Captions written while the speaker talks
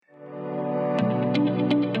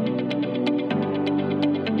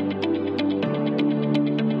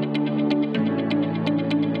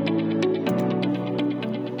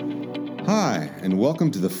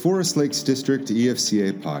Welcome to the Forest Lakes District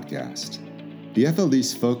EFCA podcast. The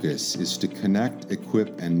FLD's focus is to connect,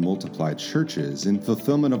 equip, and multiply churches in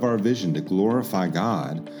fulfillment of our vision to glorify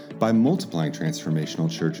God by multiplying transformational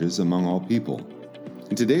churches among all people.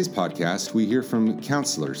 In today's podcast, we hear from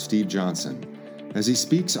Counselor Steve Johnson as he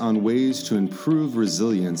speaks on ways to improve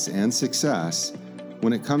resilience and success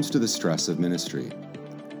when it comes to the stress of ministry.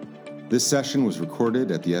 This session was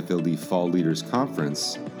recorded at the FLD Fall Leaders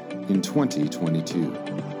Conference in 2022.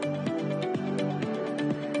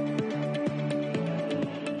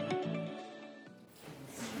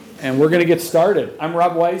 And we're going to get started. I'm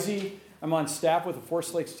Rob Wisey. I'm on staff with the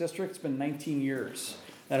Forest Lakes District. It's been 19 years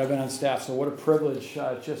that I've been on staff, so what a privilege.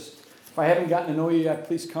 If I haven't gotten to know you yet,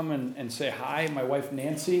 please come and say hi. My wife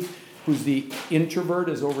Nancy, who's the introvert,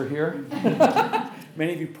 is over here.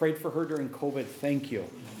 Many of you prayed for her during COVID. Thank you.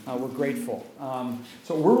 We're grateful.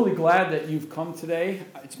 So we're really glad that you've come today.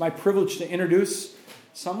 It's my privilege to introduce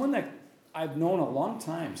someone that I've known a long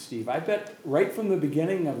time, Steve. I bet right from the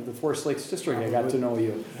beginning of the Forest Lakes District I got to know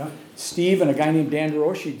you. Yeah. Steve and a guy named Dan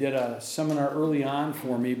DeRoshi did a seminar early on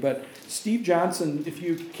for me. But Steve Johnson, if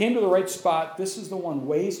you came to the right spot, this is the one,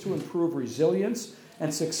 ways to improve resilience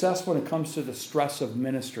and success when it comes to the stress of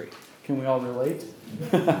ministry. Can we all relate?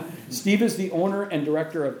 Steve is the owner and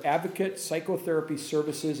director of Advocate Psychotherapy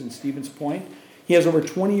Services in Stevens Point. He has over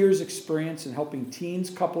 20 years' experience in helping teens,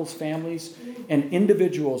 couples, families, and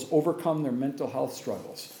individuals overcome their mental health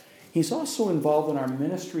struggles. He's also involved in our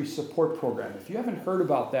ministry support program. If you haven't heard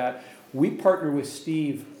about that, we partner with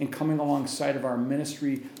Steve in coming alongside of our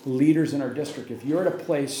ministry leaders in our district. If you're at a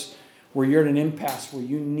place where you're at an impasse, where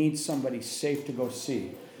you need somebody safe to go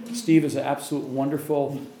see, Steve is an absolute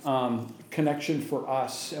wonderful connection for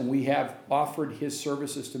us, and we have offered his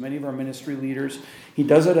services to many of our ministry leaders. He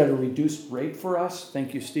does it at a reduced rate for us.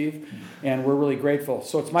 Thank you, Steve, and we're really grateful.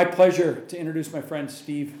 So it's my pleasure to introduce my friend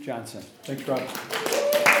Steve Johnson. Thanks, Rob.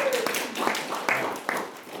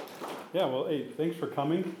 Yeah, well, hey, thanks for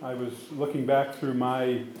coming. I was looking back through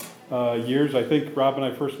my years. I think Rob and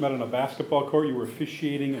I first met on a basketball court. You were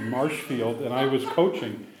officiating in Marshfield, and I was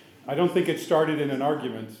coaching. I don't think it started in an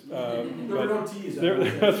argument. There were no T's.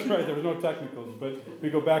 That's right, there were no technicals, but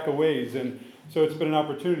we go back a ways. And so it's been an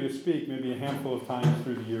opportunity to speak maybe a handful of times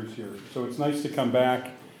through the years here. So it's nice to come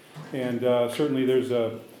back. And certainly there's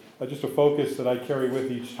just a focus that I carry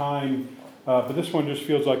with each time. But this one just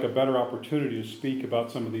feels like a better opportunity to speak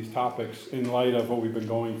about some of these topics in light of what we've been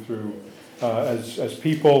going through as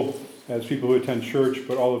people who attend church,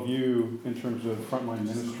 but all of you in terms of frontline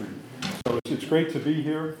ministry. So it's great to be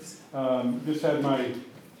here. Just had my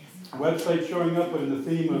website showing up, but in the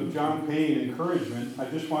theme of John Payne encouragement, I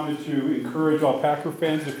just wanted to encourage all Packer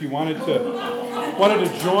fans, if you wanted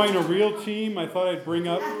to join a real team, I thought I'd bring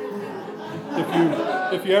up,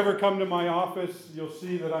 if you ever come to my office, you'll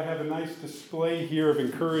see that I have a nice display here of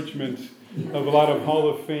encouragement of a lot of Hall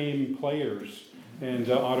of Fame players and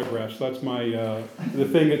autographs. So that's the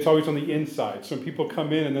thing that's always on the inside. So when people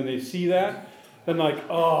come in and then they see that, then like,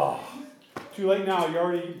 oh, too late now. You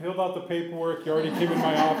already filled out the paperwork. You already came in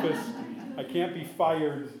my office. I can't be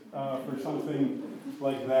fired for something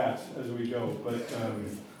like that as we go. But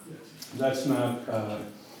that's not.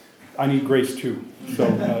 I need grace too.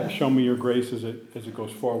 So show me your grace as it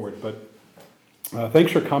goes forward. But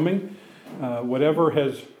thanks for coming. Whatever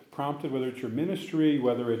has prompted, whether it's your ministry,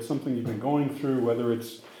 whether it's something you've been going through, whether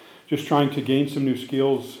it's just trying to gain some new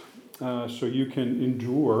skills so you can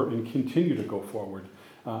endure and continue to go forward.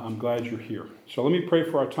 I'm glad you're here. So let me pray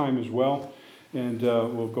for our time as well, and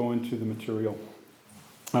we'll go into the material.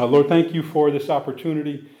 Lord, thank you for this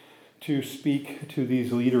opportunity to speak to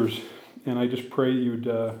these leaders, and I just pray you'd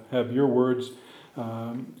have your words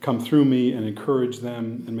come through me and encourage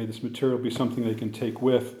them, and may this material be something they can take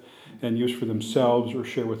with and use for themselves or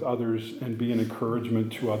share with others and be an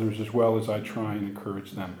encouragement to others as well as I try and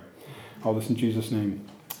encourage them. All this in Jesus' name.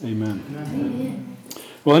 Amen. Amen.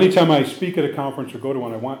 Well, anytime I speak at a conference or go to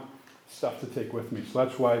one, I want stuff to take with me. So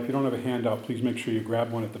that's why if you don't have a handout, please make sure you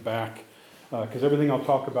grab one at the back, because everything I'll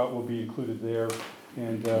talk about will be included there.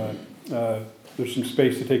 And there's some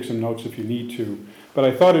space to take some notes if you need to. But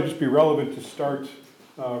I thought it'd just be relevant to start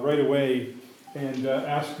right away and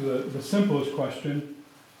ask the simplest question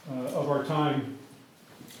of our time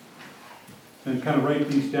and kind of write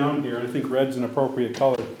these down here. I think red's an appropriate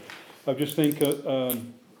color. I just think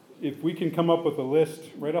if we can come up with a list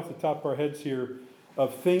right off the top of our heads here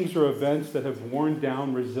of things or events that have worn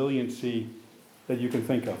down resiliency that you can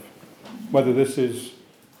think of. Whether this is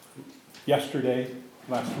yesterday,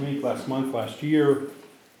 last week, last month, last year,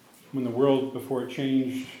 when the world before it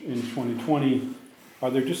changed in 2020,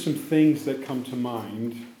 are there just some things that come to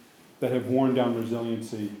mind that have worn down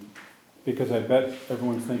resiliency, because I bet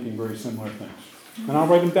everyone's thinking very similar things. And I'll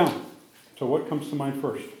write them down. So what comes to mind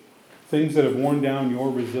first? Things that have worn down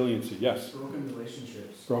your resiliency. Yes? Broken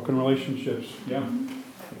relationships. Broken relationships. Yeah.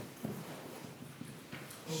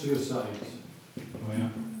 Suicides. Oh, yeah.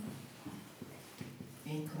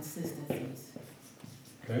 Inconsistencies.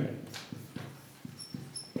 Okay.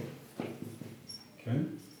 Okay.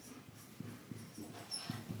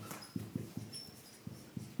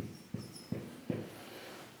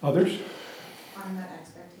 Others? Unmet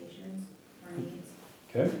expectations or needs.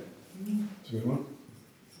 Okay. That's a good one.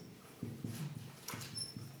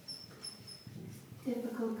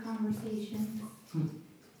 Difficult conversations.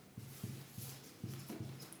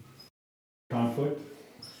 Conflict.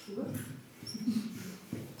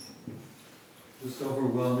 Just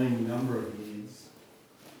overwhelming number of needs.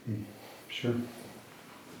 Sure.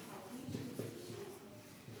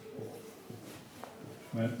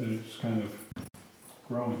 That is kind of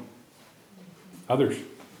growing. Others?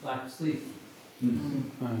 Lack of sleep.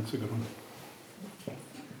 That's a good one.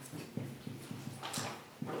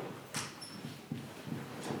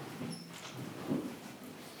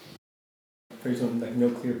 There's like no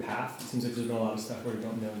clear path. It seems like there's been a lot of stuff where you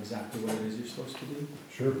don't know exactly what it is you're supposed to do.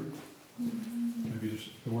 Sure. Maybe just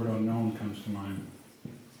the word unknown comes to mind.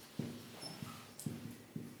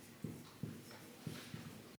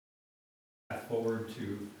 Path forward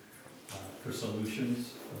to for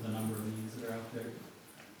solutions of the number of needs that are out there.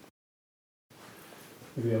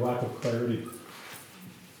 Maybe a lack of clarity.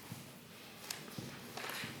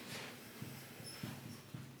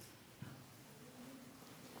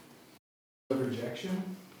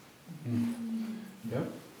 Rejection. Yep.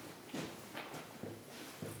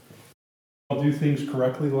 I'll do things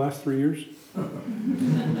correctly the last 3 years?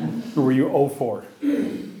 Or were you 0 for?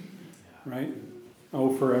 Right?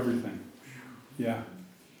 0 for everything. Yeah.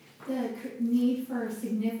 The need for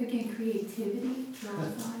significant creativity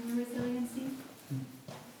draws on your resiliency.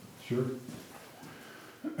 Sure.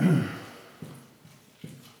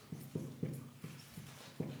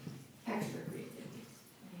 Extra creativity.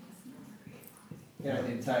 I think that's more creative. Yeah, I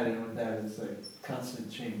think tied in with that is like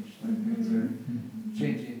constant change. Like Mhm. things are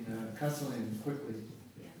changing constantly and quickly.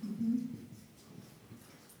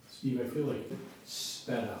 Steve, I feel like it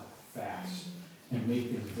sped up fast and made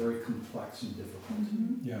things very complex and difficult.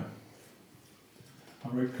 Yeah.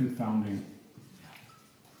 All right, confounding.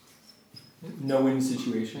 No-win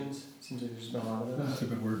situations. Seems like there's been a lot of That's those.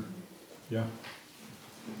 a good word. Yeah.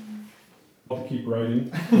 I'll keep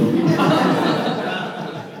writing.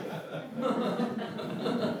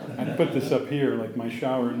 I put this up here, like my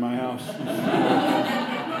shower in my house.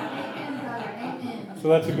 So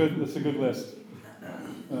that's a good list.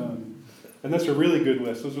 And that's a really good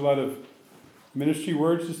list. There's a lot of ministry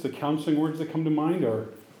words, just the counseling words that come to mind are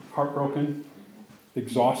heartbroken,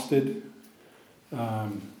 exhausted,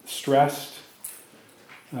 stressed,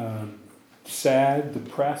 sad,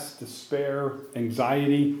 depressed, despair,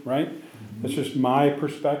 anxiety, right? That's just my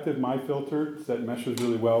perspective, my filter, that meshes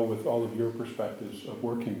really well with all of your perspectives of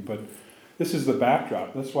working. But this is the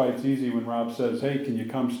backdrop. That's why it's easy when Rob says, hey, can you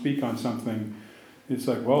come speak on something? It's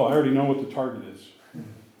like, well, I already know what the target is.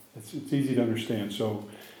 It's easy to understand. So,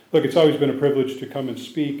 look, it's always been a privilege to come and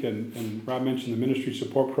speak. And Rob mentioned the ministry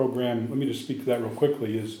support program. Let me just speak to that real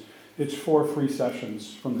quickly. It's 4 free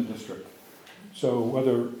sessions from the district. So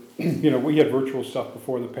whether, we had virtual stuff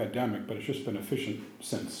before the pandemic, but it's just been efficient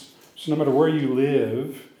since. So no matter where you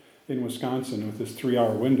live in Wisconsin with this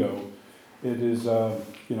 3-hour window, it is,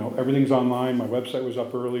 everything's online. My website was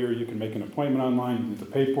up earlier. You can make an appointment online. You can get the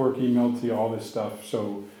paperwork emailed to you, all this stuff.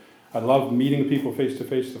 So I love meeting people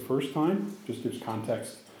face-to-face the first time. Just gives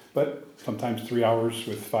context. But sometimes 3 hours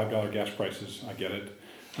with $5 gas prices. I get it.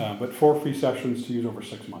 But 4 free sessions to use over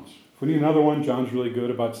 6 months. If we need another one, John's really good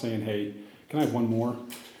about saying, hey, can I have one more?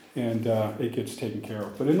 And it gets taken care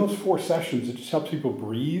of. But in those 4 sessions, it just helps people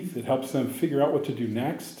breathe. It helps them figure out what to do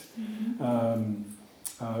next.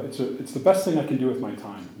 It's the best thing I can do with my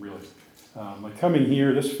time, really. Like coming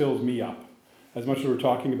here, this fills me up. As much as we're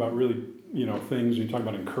talking about really, things, you talk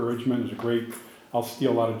about encouragement is a great, I'll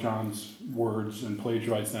steal a lot of John's words and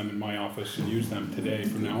plagiarize them in my office and use them today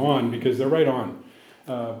from now on because they're right on.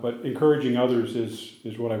 But encouraging others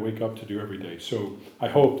is what I wake up to do every day. So I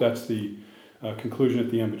hope that's the conclusion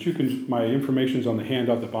at the end. But my information's on the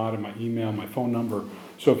handout at the bottom, my email, my phone number.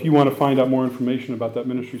 So if you want to find out more information about that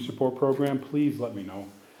ministry support program, please let me know.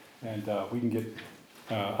 And we can get,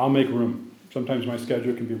 I'll make room. Sometimes my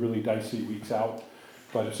schedule can be really dicey weeks out.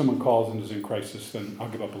 But if someone calls and is in crisis, then I'll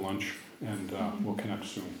give up a lunch and we'll connect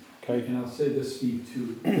soon. Okay? And I'll say this, Steve,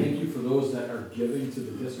 too. Thank you for those that are giving to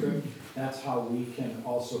the district. That's how we can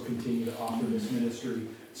also continue to offer this ministry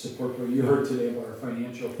support. You heard today about our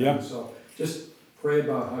financial thing. Yeah. So just pray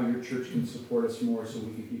about how your church can support us more so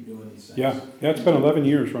we can keep doing these things. Yeah, it's been 11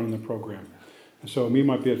 years running the program. And so we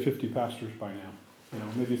might be at 50 pastors by now.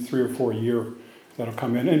 Maybe 3 or 4 a year that'll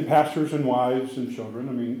come in. And pastors and wives and children.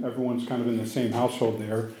 I mean, everyone's kind of in the same household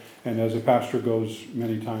there. And as a pastor goes,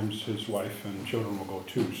 many times his wife and children will go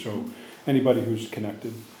too. So anybody who's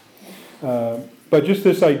connected. But just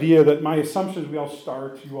this idea that my assumption is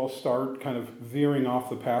you all start kind of veering off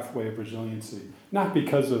the pathway of resiliency. Not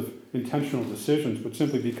because of intentional decisions, but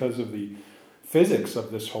simply because of the physics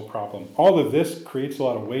of this whole problem. All of this creates a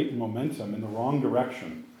lot of weight and momentum in the wrong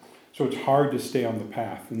direction. So it's hard to stay on the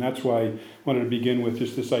path. And that's why I wanted to begin with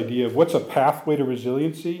just this idea of what's a pathway to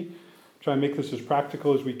resiliency. Try and make this as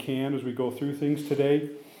practical as we can as we go through things today.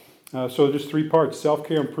 So just 3 parts: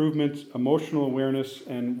 self-care improvement, emotional awareness,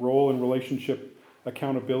 and role and relationship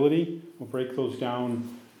accountability. We'll break those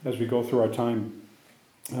down as we go through our time.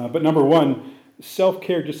 But number 1,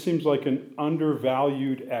 self-care just seems like an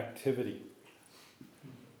undervalued activity.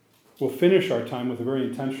 We'll finish our time with a very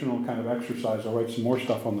intentional kind of exercise. I'll write some more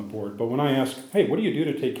stuff on the board. But when I ask, hey, what do you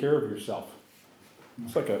do to take care of yourself?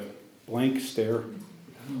 It's like a blank stare.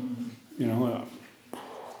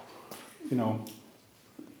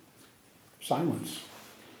 Silence.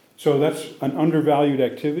 So that's an undervalued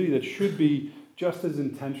activity that should be just as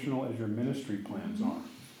intentional as your ministry plans are.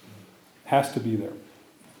 Has to be there.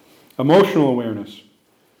 Emotional awareness.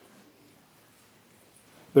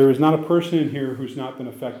 There is not a person in here who's not been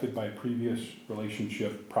affected by a previous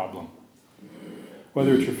relationship problem.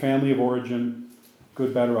 Whether it's your family of origin,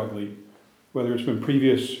 good, bad, or ugly, whether it's been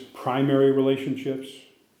previous primary relationships,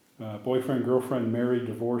 boyfriend, girlfriend, married,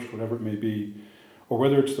 divorced, whatever it may be, or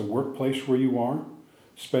whether it's the workplace where you are,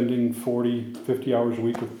 spending 40, 50 hours a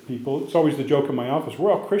week with people. It's always the joke in my office,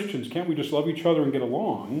 we're all Christians, can't we just love each other and get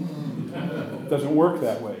along? It doesn't work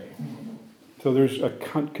that way. So there's a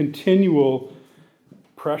continual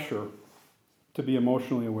pressure to be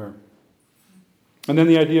emotionally aware. And then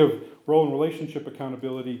the idea of role and relationship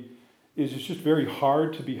accountability is it's just very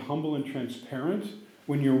hard to be humble and transparent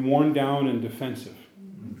when you're worn down and defensive.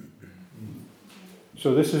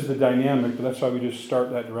 So this is the dynamic, but that's why we just start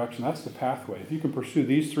that direction. That's the pathway. If you can pursue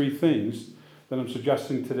these 3 things, then I'm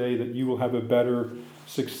suggesting today that you will have a better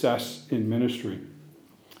success in ministry.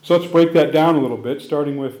 So let's break that down a little bit,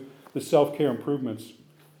 starting with the self-care improvements.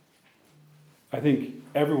 I think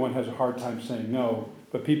everyone has a hard time saying no,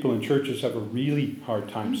 but people in churches have a really hard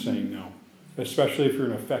time saying no, especially if you're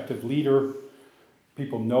an effective leader.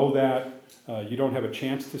 People know that. You don't have a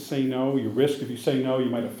chance to say no. You risk if you say no, you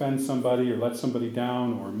might offend somebody or let somebody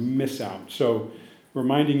down or miss out. So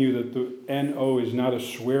reminding you that the NO is not a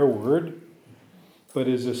swear word, but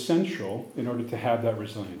is essential in order to have that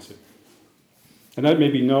resiliency. And that may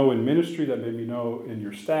be no in ministry, that may be no in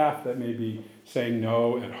your staff, that may be saying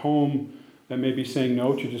no at home, that may be saying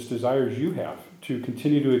no to just desires you have to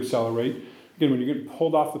continue to accelerate. Again, when you're getting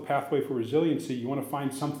pulled off the pathway for resiliency, you want to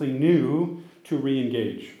find something new to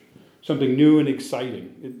re-engage, something new and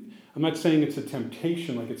exciting. I'm not saying it's a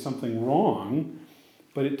temptation, like it's something wrong,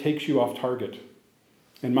 but it takes you off target.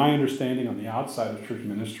 And my understanding on the outside of church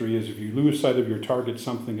ministry is if you lose sight of your target,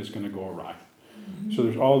 something is going to go awry. Mm-hmm. So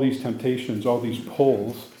there's all these temptations, all these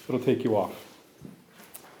pulls that'll take you off.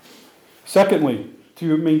 Secondly,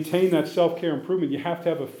 to maintain that self-care improvement, you have to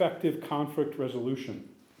have effective conflict resolution.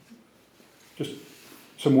 Just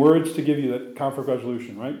some words to give you that conflict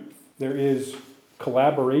resolution, right? There is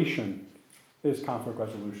collaboration is conflict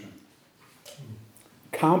resolution.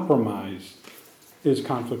 Compromise is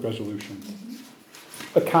conflict resolution.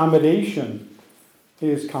 Accommodation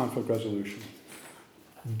is conflict resolution.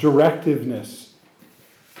 Directiveness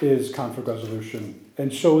is conflict resolution.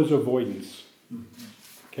 And so is avoidance.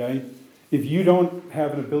 Okay? If you don't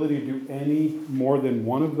have an ability to do any more than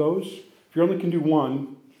one of those, if you only can do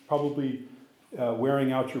one, probably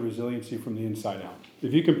wearing out your resiliency from the inside out.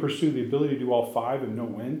 If you can pursue the ability to do all 5 and know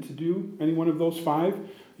when to do any one of those 5,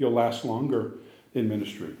 you'll last longer in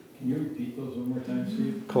ministry. Can you repeat those one more time,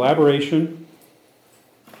 Steve? Collaboration,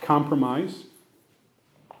 compromise,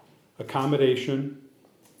 accommodation,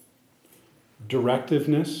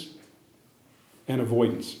 directiveness, and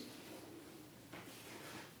avoidance.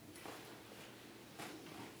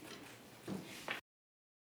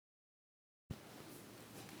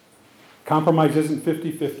 Compromise isn't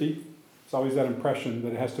 50-50. It's always that impression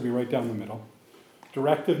that it has to be right down the middle.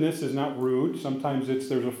 Directiveness is not rude. Sometimes it's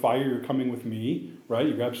there's a fire, you're coming with me, right?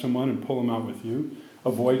 You grab someone and pull them out with you.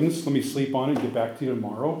 avoidance. Let me sleep on it and get back to you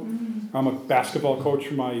tomorrow. I'm a basketball coach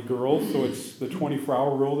for my girls, so it's the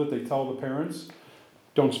 24-hour rule that they tell the parents.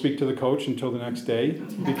 Don't speak to the coach until the next day,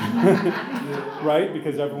 right?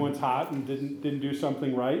 Because everyone's hot and didn't do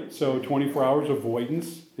something right. So 24 hours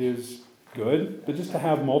avoidance is good, but just to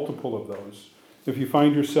have multiple of those. If you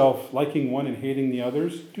find yourself liking one and hating the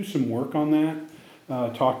others, do some work on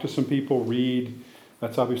that. Talk to some people, read.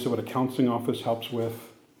 That's obviously what a counseling office helps with,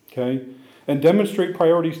 okay? And demonstrate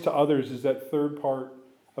priorities to others is that third part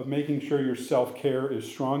of making sure your self-care is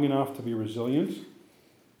strong enough to be resilient.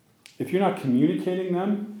 If you're not communicating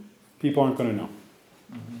them, people aren't going to know.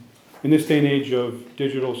 In this day and age of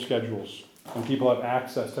digital schedules, and people have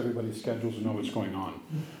access to everybody's schedules and know what's going on,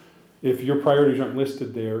 if your priorities aren't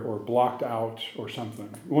listed there or blocked out or something,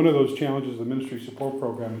 one of those challenges of the ministry support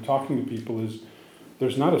program and talking to people is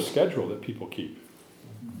there's not a schedule that people keep.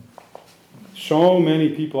 So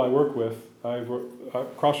many people I work with,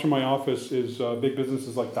 across from my office is big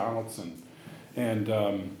businesses like Donaldson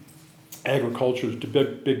and agriculture's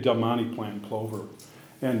big Del Monte plant, Clover.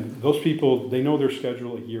 And those people, they know their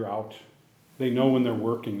schedule a year out. They know when they're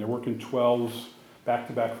working. They're working 12s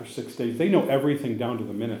back-to-back for 6 days. They know everything down to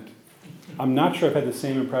the minute. I'm not sure I've had the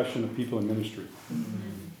same impression of people in ministry.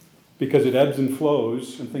 Because it ebbs and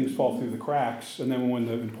flows and things fall through the cracks. And then when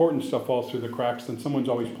the important stuff falls through the cracks, then someone's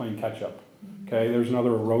always playing catch-up. Okay, there's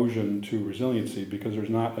another erosion to resiliency because there's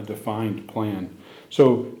not a defined plan.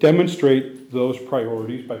 So demonstrate those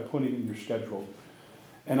priorities by putting it in your schedule.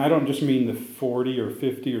 And I don't just mean the 40 or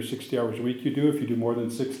 50 or 60 hours a week you do. If you do more than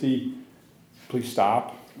 60, please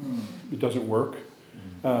stop. It doesn't work.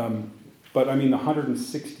 But I mean the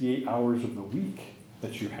 168 hours of the week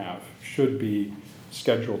that you have should be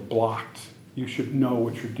scheduled, blocked. You should know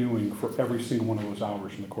what you're doing for every single one of those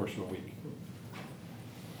hours in the course of a week.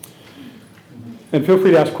 And feel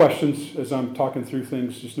free to ask questions as I'm talking through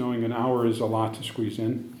things, just knowing an hour is a lot to squeeze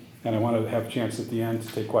in. And I want to have a chance at the end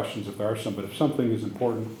to take questions if there are some. But if something is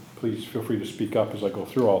important, please feel free to speak up as I go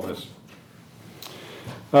through all this.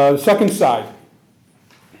 The second side,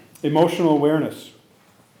 emotional awareness.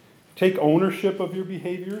 Take ownership of your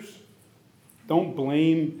behaviors. Don't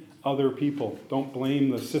blame other people. Don't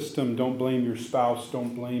blame the system. Don't blame your spouse.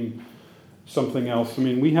 Don't blame something else. I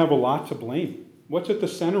mean, we have a lot to blame. What's at the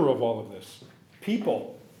center of all of this?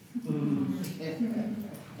 People.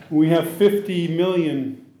 We have 50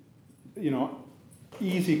 million,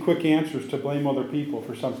 easy, quick answers to blame other people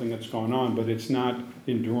for something that's going on, but it's not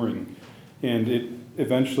enduring. And it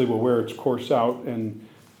eventually will wear its course out, and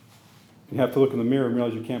you have to look in the mirror and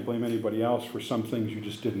realize you can't blame anybody else for some things you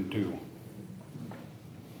just didn't do.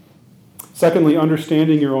 Secondly,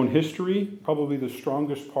 understanding your own history, probably the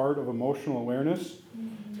strongest part of emotional awareness.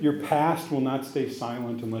 Your past will not stay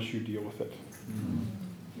silent unless you deal with it.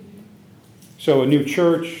 So a new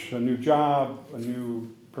church, a new job, a new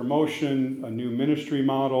promotion, a new ministry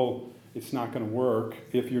model, it's not going to work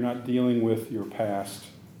if you're not dealing with your past.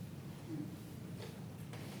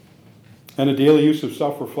 And a daily use of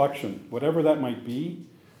self-reflection, whatever that might be.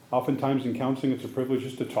 Oftentimes in counseling, it's a privilege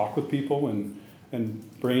just to talk with people and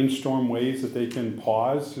brainstorm ways that they can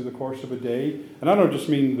pause through the course of a day. And I don't just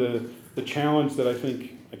mean the challenge that I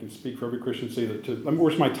think I can speak for every Christian, say that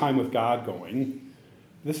where's my time with God going?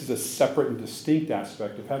 This is a separate and distinct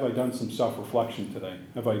aspect of have I done some self-reflection today?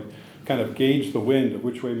 Have I kind of gauged the wind of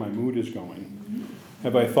which way my mood is going?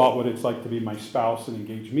 Have I thought what it's like to be my spouse and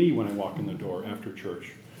engage me when I walk in the door after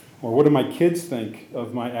church? Or what do my kids think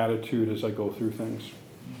of my attitude as I go through things?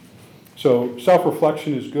 So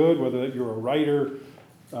self-reflection is good, whether you're a writer,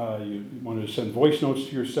 you want to send voice notes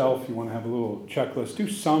to yourself, you want to have a little checklist, do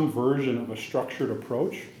some version of a structured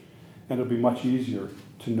approach, and it'll be much easier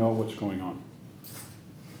to know what's going on.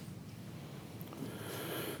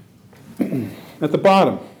 At the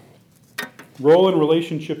bottom, role and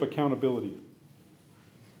relationship accountability.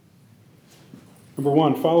 Number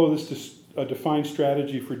one, follow this defined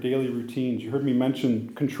strategy for daily routines. You heard me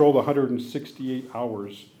mention control the 168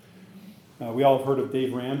 hours. We all have heard of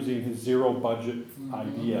Dave Ramsey and his zero budget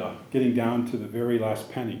idea, getting down to the very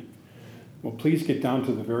last penny. Well, please get down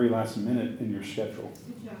to the very last minute in your schedule.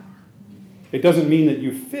 It doesn't mean that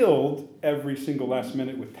you filled every single last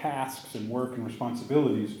minute with tasks and work and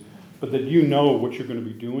responsibilities, but that you know what you're going to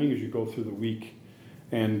be doing as you go through the week.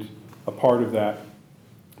 And a part of that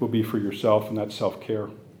will be for yourself, and that's self-care.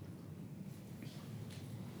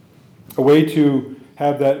 A way to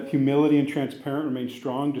have that humility and transparent remain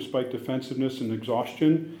strong despite defensiveness and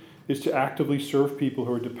exhaustion is to actively serve people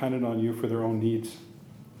who are dependent on you for their own needs.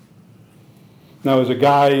 Now, as a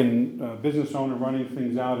guy and business owner running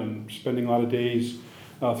things out and spending a lot of days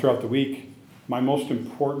throughout the week, my most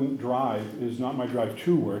important drive is not my drive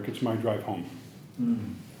to work, it's my drive home.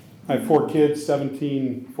 I have 4 kids,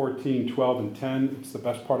 17, 14, 12, and 10. It's the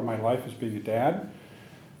best part of my life is being a dad.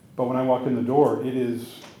 But when I walk in the door, it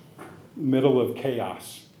is middle of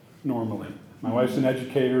chaos normally. My wife's an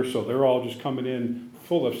educator, so they're all just coming in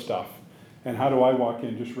full of stuff. And how do I walk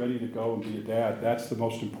in just ready to go and be a dad? That's the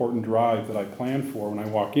most important drive that I plan for when I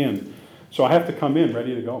walk in. So I have to come in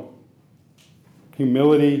ready to go.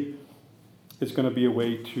 Humility is going to be a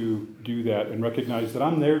way to do that and recognize that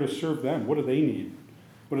I'm there to serve them. What do they need?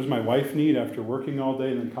 What does my wife need after working all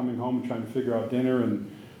day and then coming home and trying to figure out dinner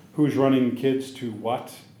and who's running kids to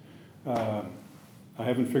what? I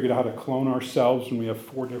haven't figured out how to clone ourselves when we have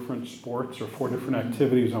 4 different sports or 4 different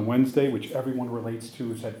activities on Wednesday, which everyone relates to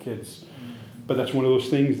who's had kids. But that's one of those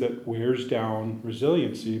things that wears down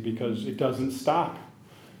resiliency because it doesn't stop.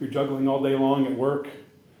 You're juggling all day long at work,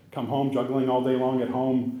 come home juggling all day long at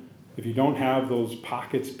home. If you don't have those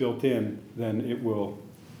pockets built in, then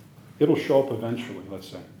it'll show up eventually, let's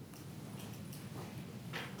say.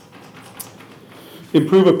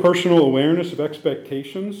 Improve a personal awareness of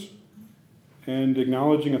expectations and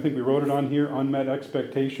acknowledging, I think we wrote it on here, unmet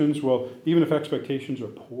expectations. Well, even if expectations are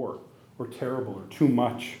poor or terrible or too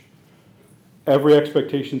much, every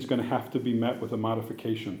expectation is going to have to be met with a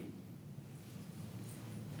modification.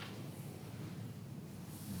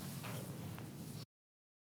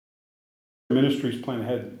 Ministries plan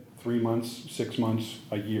ahead 3 months, 6 months,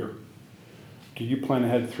 a year. Do you plan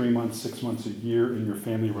ahead 3 months, 6 months, a year in your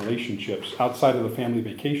family relationships outside of the family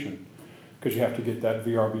vacation? Because you have to get that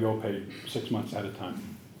VRBO paid 6 months at a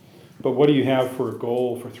time. But what do you have for a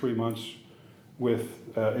goal for 3 months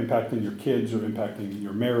with impacting your kids or impacting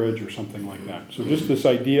your marriage or something like that? So just this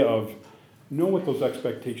idea of know what those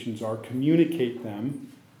expectations are, communicate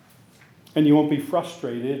them, and you won't be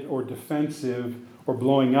frustrated or defensive or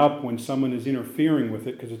blowing up when someone is interfering with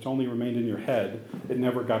it because it's only remained in your head. It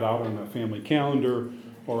never got out on a family calendar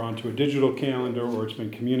or onto a digital calendar, or it's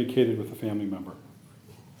been communicated with a family member.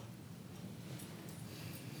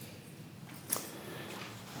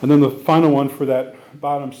 And then the final one for that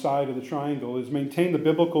bottom side of the triangle is maintain the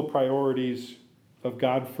biblical priorities of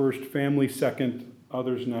God first, family second,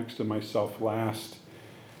 others next, and myself last.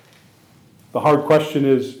 The hard question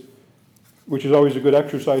is, which is always a good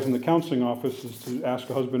exercise in the counseling office, is to ask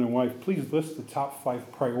a husband and wife, please list the top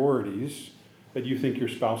 5 priorities that you think your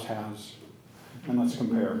spouse has, and let's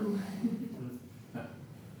compare.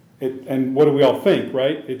 And what do we all think,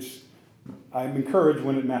 right? I'm encouraged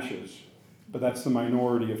when it meshes, but that's the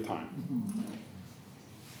minority of time.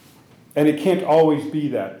 And it can't always be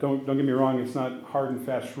that. Don't get me wrong, it's not hard and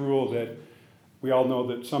fast rule that we all know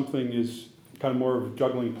that something is kind of more of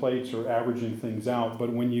juggling plates or averaging things out.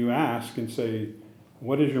 But when you ask and say,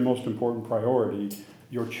 what is your most important priority?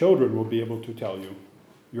 Your children will be able to tell you.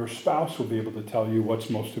 Your spouse will be able to tell you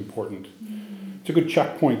what's most important. It's a good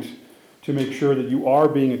checkpoint to make sure that you are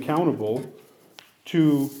being accountable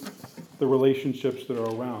to the relationships that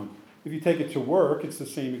are around. If you take it to work, it's the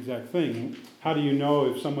same exact thing. How do you know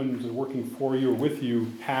if someone who's working for you or with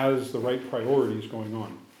you has the right priorities going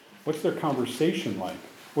on? What's their conversation like?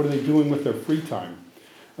 What are they doing with their free time?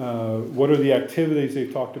 What are the activities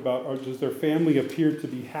they've talked about? Or does their family appear to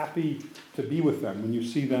be happy to be with them when you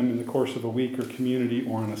see them in the course of a week or community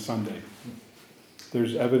or on a Sunday?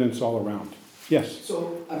 There's evidence all around. Yes?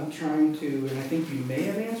 So I'm trying to, and I think you may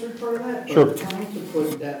have answered part of that, but Sure. I'm trying to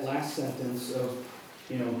put that last sentence of,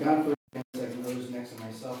 God first, second, others next, and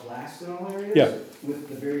myself last in all areas. Yeah. With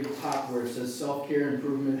the very top where it says self-care,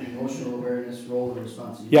 improvement, emotional awareness, role, and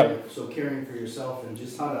responsibility. Yep. So caring for yourself and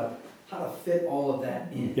just how to fit all of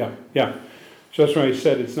that in. Yeah. So that's why I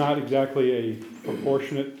said it's not exactly a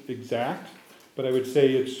proportionate exact, but I would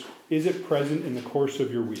say is it present in the course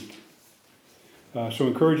of your week? So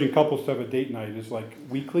encouraging couples to have a date night is like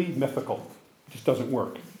weekly, mythical. It just doesn't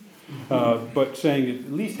work. But saying it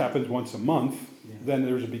at least happens once a month, then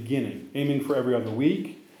there's a beginning. Aiming for every other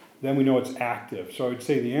week, then we know it's active. So I would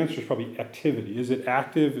say the answer is probably activity. Is it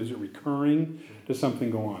active? Is it recurring? Does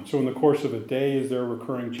something go on? So in the course of a day, is there a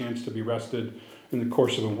recurring chance to be rested? In the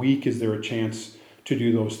course of a week, is there a chance to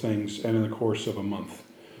do those things? And in the course of a month.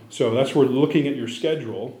 So that's where looking at your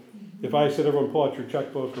schedule. If I said, everyone pull out your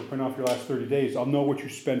checkbook or print off your last 30 days, I'll know what you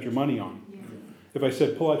spent your money on. If I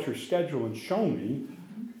said, pull out your schedule and show me,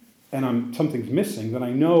 and something's missing, then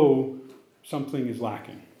I know something is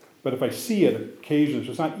lacking. But if I see it occasionally, so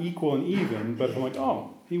it's not equal and even, but if I'm like,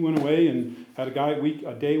 oh, he went away and had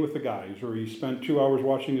a day with the guys, or he spent 2 hours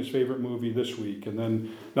watching his favorite movie this week, and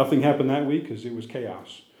then nothing happened that week because it was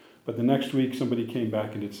chaos. But the next week, somebody came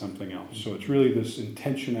back and did something else. So it's really this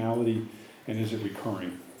intentionality, and is it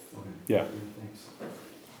recurring? Okay. Yeah. Thank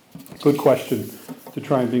Thanks. Good question to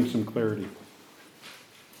try and bring some clarity.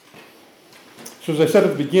 So as I said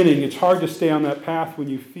at the beginning, it's hard to stay on that path when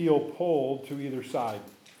you feel pulled to either side.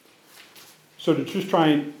 So to just try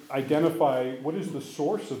and identify what is the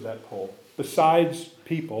source of that pull, besides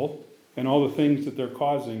people and all the things that they're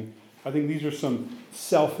causing, I think these are some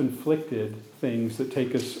self-inflicted things that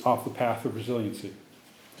take us off the path of resiliency.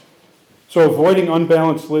 So avoiding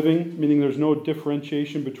unbalanced living, meaning there's no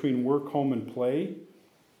differentiation between work, home, and play.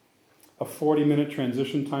 A 40-minute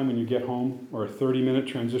transition time when you get home, or a 30-minute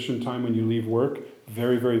transition time when you leave work,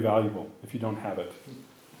 very, very valuable if you don't have it.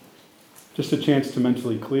 Just a chance to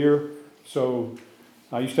mentally clear. So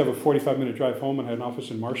I used to have a 45-minute drive home and had an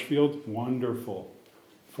office in Marshfield. Wonderful.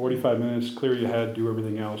 45 minutes, clear your head, do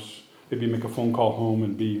everything else. Maybe make a phone call home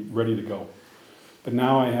and be ready to go. But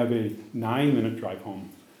now I have a 9-minute drive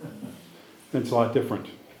home. It's a lot different.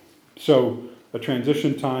 So a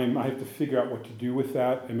transition time, I have to figure out what to do with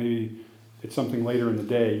that, and maybe it's something later in the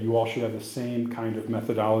day. You all should have the same kind of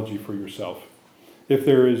methodology for yourself. If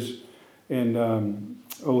there is, and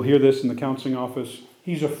we'll hear this in the counseling office,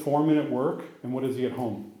 he's a foreman at work, and what is he at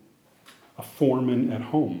home? A foreman at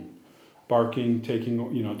home. Barking,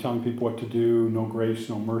 telling people what to do, no grace,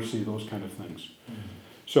 no mercy, those kind of things.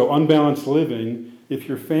 So unbalanced living, if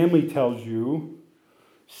your family tells you,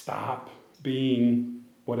 stop being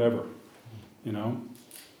whatever,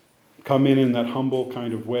 come in that humble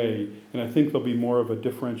kind of way, and I think there'll be more of a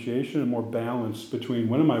differentiation and more balance between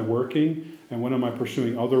when am I working and when am I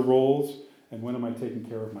pursuing other roles and when am I taking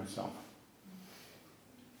care of myself.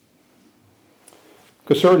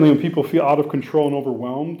 Because certainly when people feel out of control and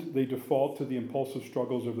overwhelmed, they default to the impulsive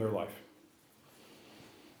struggles of their life.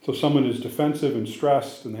 So someone is defensive and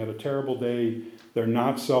stressed and they had a terrible day, they're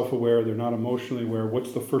not self-aware, they're not emotionally aware.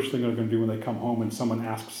 What's the first thing they're going to do when they come home and someone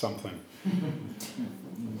asks something?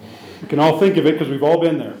 We can all think of it because we've all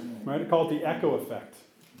been there, right? I call it the echo effect.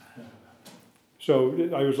 So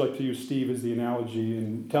I always like to use Steve as the analogy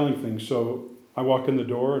in telling things. So I walk in the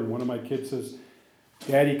door and one of my kids says,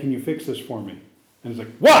 "Daddy, can you fix this for me?" And he's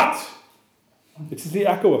like, "What?" It's the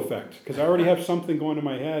echo effect because I already have something going in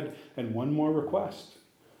my head and one more request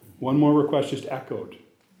just echoed.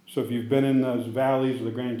 So if you've been in those valleys or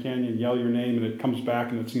the Grand Canyon, yell your name and it comes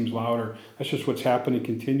back and it seems louder. That's just what's happening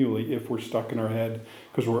continually if we're stuck in our head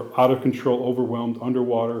because we're out of control, overwhelmed,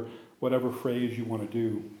 underwater, whatever phrase you want to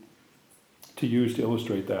do to use to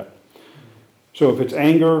illustrate that. So if it's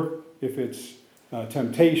anger, if it's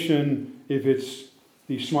temptation, if it's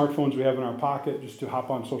these smartphones we have in our pocket just to hop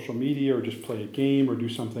on social media or just play a game or do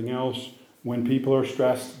something else, when people are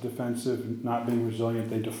stressed, defensive, not being resilient,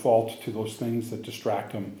 they default to those things that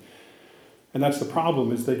distract them. And that's the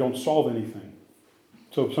problem, is they don't solve anything.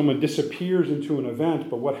 So if someone disappears into an event,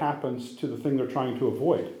 but what happens to the thing they're trying to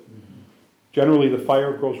avoid? Generally, the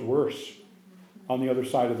fire grows worse on the other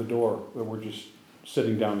side of the door where we're just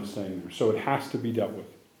sitting down and staying there. So it has to be dealt with.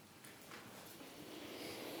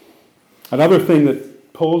 Another thing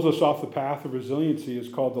that pulls us off the path of resiliency is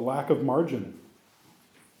called the lack of margin.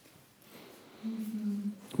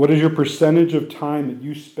 What is your percentage of time that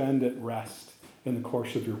you spend at rest in the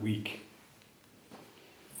course of your week?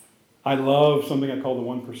 I love something I call the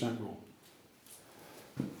 1% rule.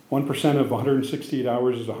 1% of 168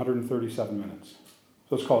 hours is 137 minutes.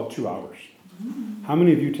 So let's call it 2 hours. How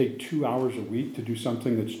many of you take 2 hours a week to do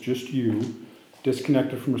something that's just you,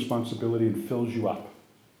 disconnected from responsibility, and fills you up?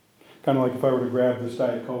 Kind of like if I were to grab this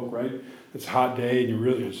Diet Coke, right? It's a hot day and you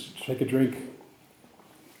really just take a drink.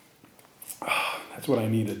 That's what I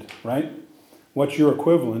needed, right? What's your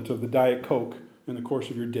equivalent of the Diet Coke in the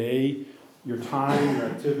course of your day, your time, your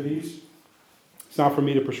activities? It's not for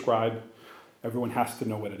me to prescribe. Everyone has to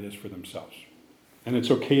know what it is for themselves. And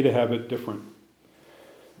it's okay to have it different.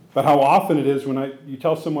 But how often it is when you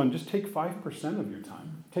tell someone, just take 5% of your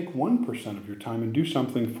time. Take 1% of your time and do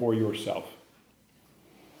something for yourself.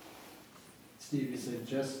 Steve, you said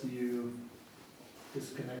just you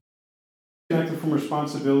disconnect. Disconnected from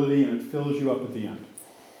responsibility and it fills you up at the end.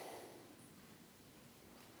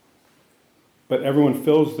 But everyone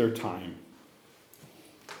fills their time.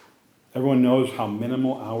 Everyone knows how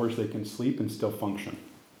minimal hours they can sleep and still function.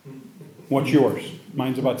 What's yours?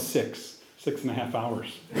 Mine's about 6.5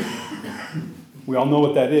 hours. We all know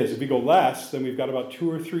what that is. If we go less, then we've got about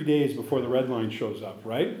 2 or 3 days before the red line shows up,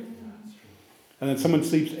 right? And then someone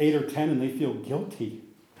sleeps 8 or 10 and they feel guilty.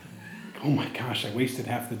 Oh my gosh, I wasted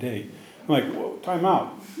half the day. I'm like, whoa, time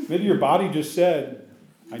out. Maybe your body just said,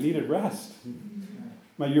 I needed rest.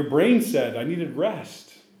 Your brain said, I needed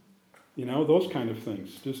rest. Those kind of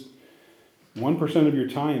things. Just 1% of your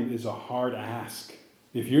time is a hard ask.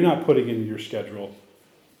 If you're not putting it in your schedule,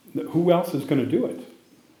 Who else is going to do it?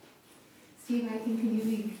 Steve, I think when you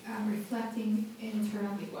think reflecting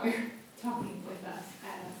internally while you're talking with us,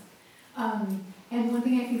 and one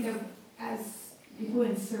thing I think of as people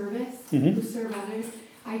in service who serve others,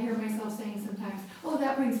 I hear myself saying sometimes, "Oh,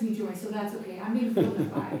 that brings me joy, so that's okay. I'm being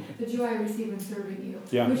filled by the joy I receive in serving you,"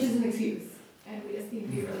 which is an excuse, and we just need to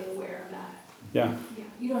be really aware of that. Yeah. Yeah,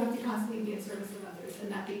 you don't have to constantly be in service of others,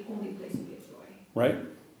 and that's the only place you get joy. Right.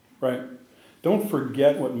 Right. Don't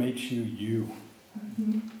forget what makes you you.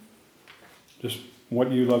 Just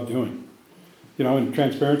what you love doing. In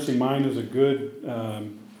transparency, mine is a good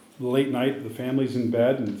late night, the family's in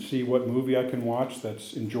bed, and see what movie I can watch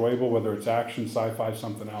that's enjoyable, whether it's action, sci-fi,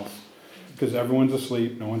 something else. Because everyone's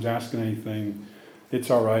asleep, no one's asking anything.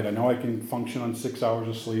 It's all right. I know I can function on 6 hours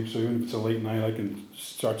of sleep, so even if it's a late night, I can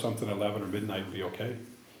start something at 11 or midnight and be okay.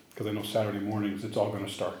 Because I know Saturday mornings, it's all going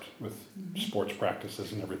to start with sports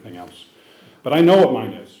practices and everything else. But I know what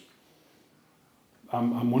mine is.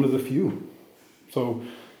 I'm one of the few. So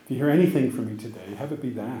if you hear anything from me today, have it be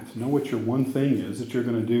that. Know what your one thing is that you're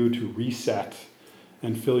going to do to reset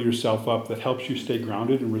and fill yourself up that helps you stay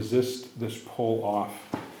grounded and resist this pull off.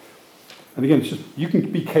 And again, it's just, you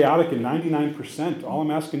can be chaotic in 99%. All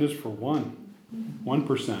I'm asking is for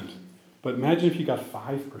 1%. But imagine if you got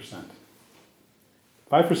 5%.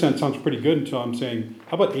 5% sounds pretty good until I'm saying,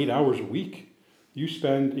 how about 8 hours a week? You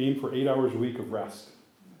aim for 8 hours a week of rest.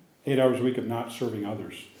 8 hours a week of not serving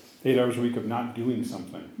others. 8 hours a week of not doing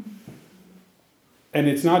something. And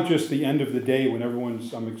it's not just the end of the day when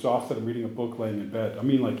I'm exhausted, I'm reading a book, laying in bed. I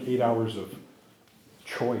mean like 8 hours of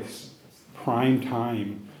choice, prime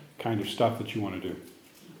time kind of stuff that you want to do.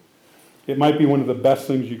 It might be one of the best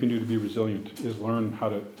things you can do to be resilient, is learn how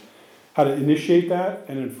to initiate that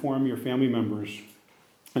and inform your family members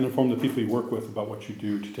and inform the people you work with about what you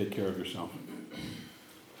do to take care of yourself.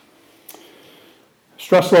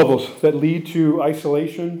 Stress levels that lead to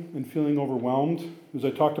isolation and feeling overwhelmed. As I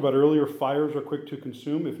talked about earlier, fires are quick to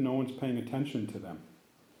consume if no one's paying attention to them.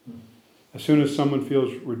 As soon as someone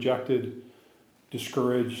feels rejected,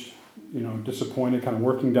 discouraged, disappointed, kind of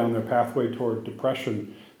working down their pathway toward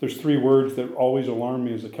depression, there's 3 words that always alarm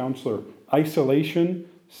me as a counselor: isolation,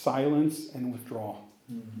 silence, and withdrawal.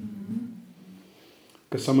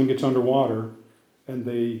 Because someone gets underwater and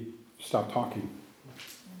they stop talking.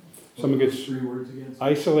 Someone gets 3 words again?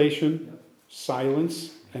 Isolation,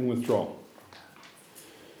 silence, and withdrawal.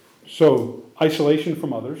 So, isolation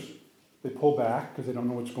from others. They pull back because they don't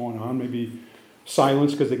know what's going on. Maybe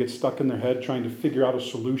silence because they get stuck in their head trying to figure out a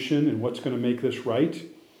solution and what's going to make this right.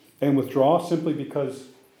 And withdraw simply because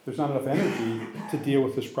there's not enough energy to deal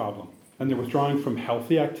with this problem. And they're withdrawing from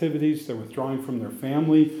healthy activities. They're withdrawing from their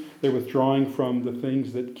family. They're withdrawing from the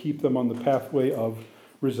things that keep them on the pathway of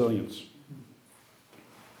resilience.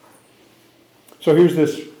 So here's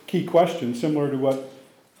this key question, similar to what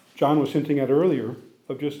John was hinting at earlier,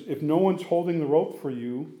 of just, if no one's holding the rope for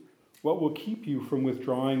you, what will keep you from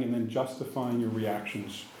withdrawing and then justifying your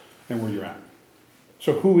reactions and where you're at?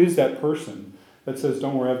 So who is that person that says,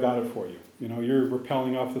 don't worry, I've got it for you? You're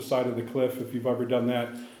rappelling off the side of the cliff, if you've ever done that.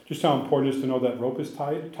 Just how important it is to know that rope is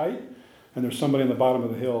tight, and there's somebody on the bottom of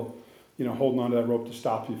the hill, holding onto that rope to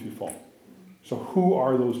stop you if you fall. So who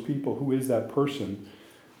are those people? Who is that person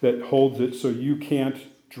that holds it so you can't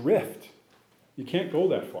drift? You can't go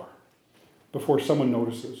that far before someone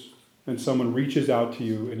notices and someone reaches out to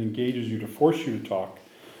you and engages you to force you to talk,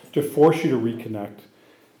 to force you to reconnect,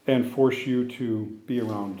 and force you to be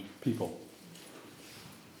around people.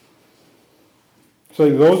 So I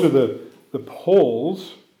think those are the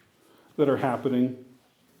pulls that are happening,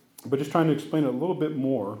 but just trying to explain it a little bit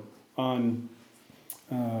more on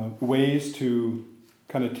ways to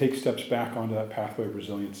kind of take steps back onto that pathway of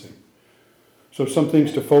resiliency. So some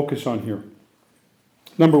things to focus on here.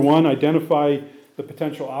 Number 1, identify the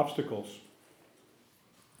potential obstacles.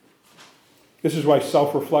 This is why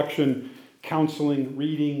self-reflection, counseling,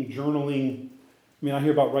 reading, journaling. I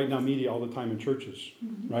hear about Right Now Media all the time in churches,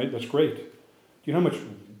 right? That's great. Do you know how much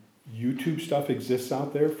YouTube stuff exists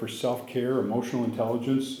out there for self-care, emotional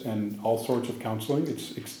intelligence, and all sorts of counseling?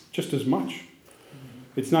 It's just as much.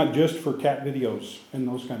 It's not just for cat videos and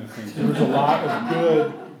those kind of things. There's a lot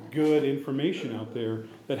of good information out there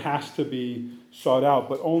that has to be sought out,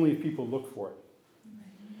 but only if people look for it.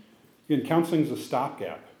 Again, counseling is a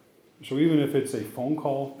stopgap. So even if it's a phone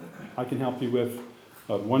call I can help you with,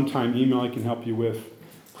 a one-time email I can help you with,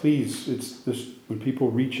 please, it's this, when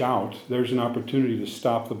people reach out, there's an opportunity to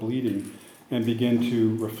stop the bleeding and begin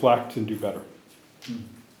to reflect and do better.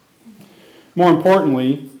 More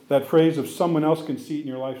importantly, that phrase of someone else can see it in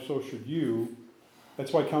your life, so should you,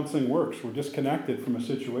 That's why counseling works. We're disconnected from a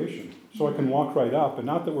situation. So I can walk right up, and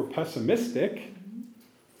not that we're pessimistic,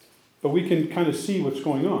 but we can kind of see what's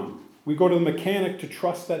going on. We go to the mechanic to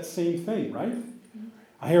trust that same thing, right?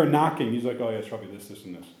 I hear a knocking. He's like, oh yeah, it's probably this,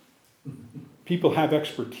 and this. People have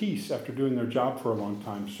expertise after doing their job for a long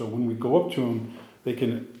time. So when we go up to them, they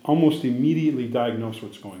can almost immediately diagnose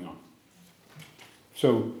what's going on.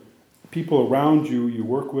 So people around you, you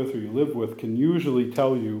work with or you live with, can usually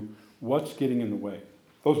tell you what's getting in the way.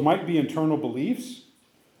 Those might be internal beliefs.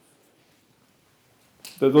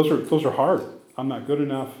 Those are hard. I'm not good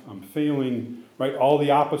enough. I'm failing. Right? All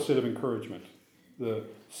the opposite of encouragement. The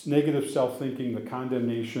negative self-thinking, the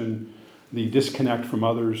condemnation, the disconnect from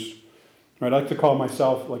others. Right? I like to call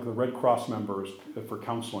myself like the Red Cross members for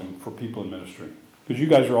counseling for people in ministry. Because you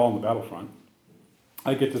guys are all on the battlefront.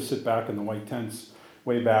 I get to sit back in the white tents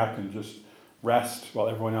way back and just rest while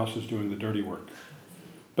everyone else is doing the dirty work.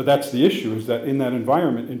 But that's the issue, is that in that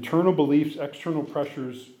environment, internal beliefs, external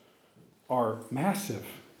pressures are massive.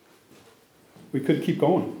 We could keep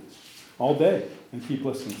going all day and keep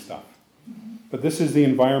listing stuff. But this is the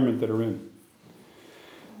environment that we're in.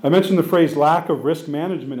 I mentioned the phrase lack of risk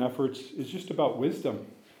management efforts is just about wisdom.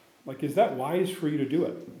 Like, is that wise for you to do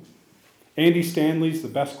it? Andy Stanley's The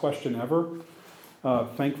Best Question Ever.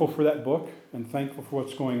 Thankful for that book and thankful for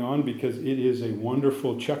what's going on, because it is a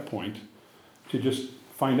wonderful checkpoint to just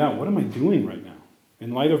find out, what am I doing right now?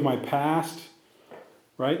 In light of my past,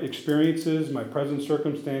 right, experiences, my present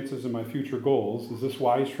circumstances, and my future goals, is this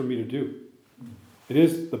wise for me to do? It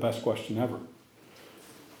is the best question ever.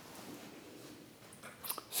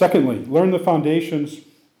 Secondly, learn the foundations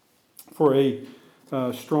for a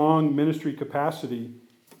strong ministry capacity.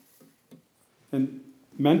 And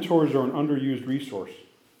mentors are an underused resource.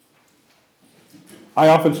 I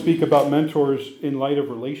often speak about mentors in light of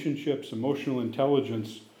relationships, emotional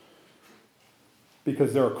intelligence,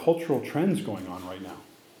 because there are cultural trends going on right now.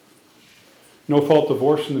 No-fault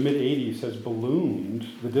divorce in the mid-'80s has ballooned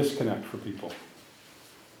the disconnect for people.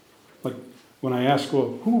 Like when I ask,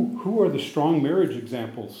 well, who are the strong marriage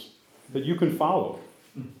examples that you can follow?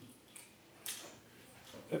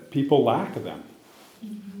 People lack them.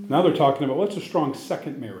 Now they're talking about what's a strong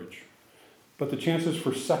second marriage. But the chances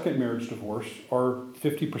for second marriage divorce are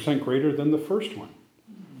 50% greater than the first one.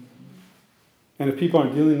 And if people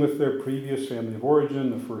aren't dealing with their previous family of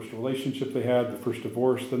origin, the first relationship they had, the first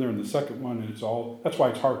divorce, then they're in the second one, and that's why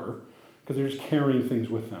it's harder, because they're just carrying things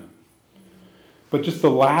with them. But just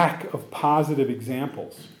the lack of positive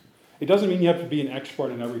examples. It doesn't mean you have to be an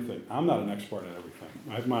expert in everything. I'm not an expert in everything.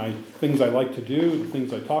 I have my things I like to do, the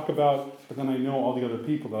things I talk about, but then I know all the other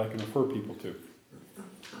people that I can refer people to.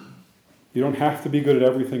 You don't have to be good at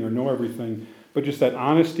everything or know everything, but just that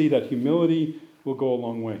honesty, that humility will go a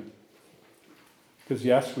long way. Because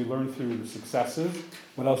yes, we learn through the successes.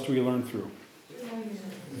 What else do we learn through?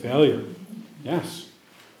 Failure. Yes.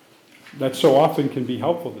 That so often can be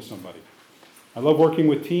helpful to somebody. I love working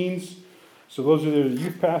with teens. So those are the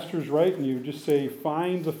youth pastors, right? And you just say,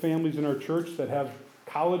 find the families in our church that have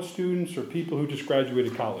college students or people who just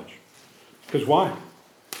graduated college. Because why?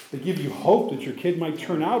 They give you hope that your kid might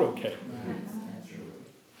turn out okay.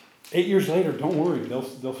 8 years later, don't worry, they'll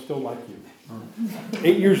still like you.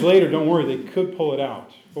 8 years later, don't worry, they could pull it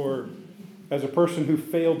out. Or as a person who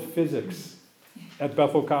failed physics at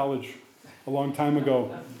Bethel College a long time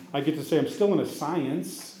ago, I get to say I'm still in a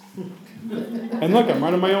science. And look, I'm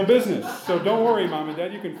running my own business. So don't worry, Mom and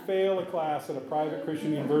Dad, you can fail a class at a private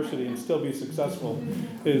Christian university and still be successful.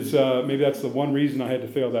 Maybe that's the one reason I had to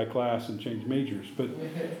fail that class and change majors. But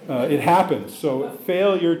it happens. So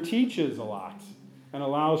failure teaches a lot and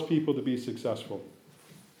allows people to be successful.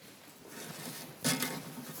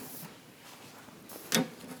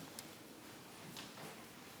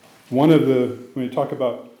 When you talk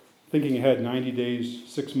about thinking ahead, 90 days,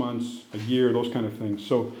 6 months, a year, those kind of things.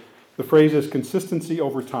 So the phrase is consistency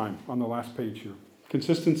over time on the last page here.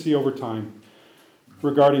 Consistency over time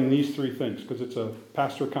regarding these three things, because it's a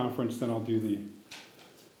pastor conference, then I'll do the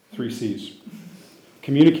 3 C's.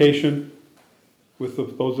 Communication with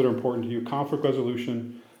those that are important to you. Conflict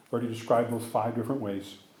resolution, I've already described those 5 different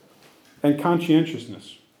ways. And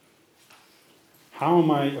conscientiousness. How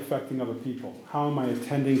am I affecting other people? How am I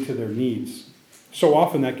attending to their needs? So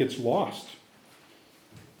often that gets lost.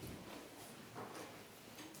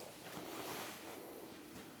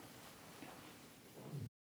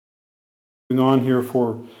 Moving on here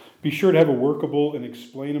be sure to have a workable and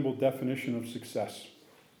explainable definition of success.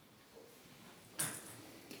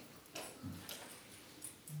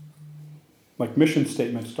 Like mission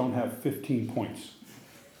statements don't have 15 points.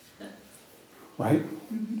 Right?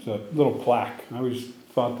 It's a little plaque. I always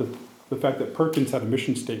thought that The fact that Perkins had a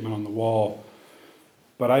mission statement on the wall,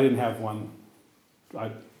 but I didn't have one.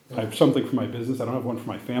 I have something for my business. I don't have one for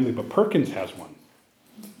my family, but Perkins has one,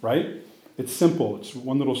 right? It's simple. It's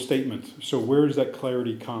one little statement. So where does that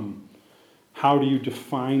clarity come? How do you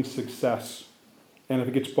define success? And if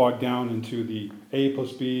it gets bogged down into the A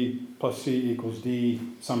plus B plus C equals D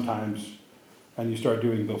sometimes, and you start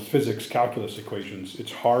doing those physics calculus equations,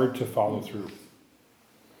 it's hard to follow through.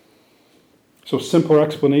 So simple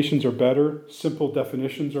explanations are better. Simple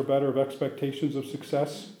definitions are better of expectations of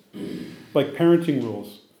success. Like parenting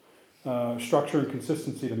rules, structure and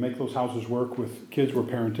consistency to make those houses work with kids we're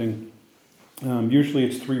parenting. Usually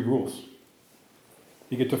it's 3 rules.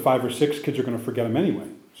 You get to 5 or 6, kids are going to forget them anyway.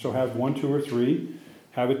 So have 1, 2, or 3,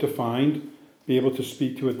 have it defined, be able to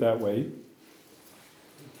speak to it that way.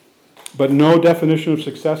 But no definition of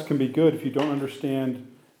success can be good if you don't understand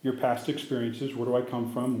your past experiences. Where do I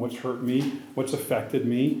come from? What's hurt me? What's affected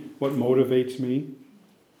me? What motivates me?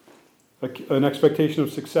 An expectation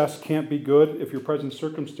of success can't be good if your present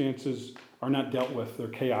circumstances are not dealt with. They're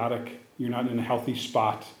chaotic. You're not in a healthy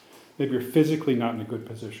spot. Maybe you're physically not in a good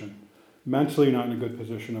position. Mentally you're not in a good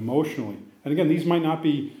position. Emotionally. And again, these might not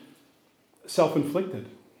be self-inflicted.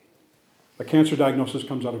 A cancer diagnosis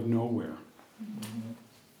comes out of nowhere.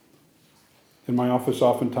 In my office,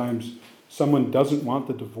 oftentimes, someone doesn't want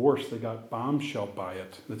the divorce. They got bombshelled by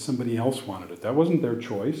it, that somebody else wanted it. That wasn't their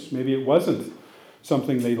choice. Maybe it wasn't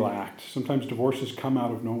something they lacked. Sometimes divorces come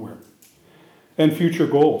out of nowhere. And future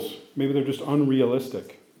goals. Maybe they're just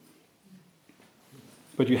unrealistic.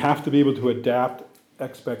 But you have to be able to adapt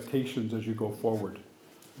expectations as you go forward.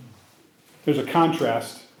 There's a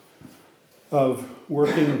contrast of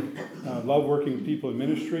love working with people in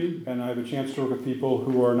ministry, and I have a chance to work with people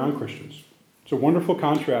who are non-Christians. It's a wonderful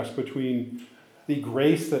contrast between the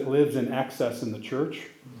grace that lives in excess in the church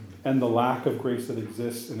and the lack of grace that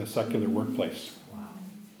exists in a secular workplace.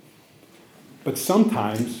 But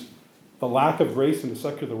sometimes the lack of grace in the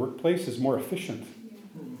secular workplace is more efficient.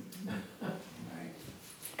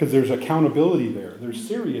 Because there's accountability there, there's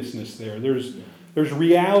seriousness there, there's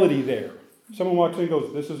reality there. Someone walks in and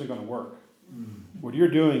goes, this isn't going to work. What you're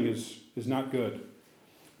doing is not good.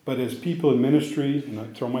 But as people in ministry, and I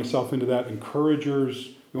throw myself into that, encouragers,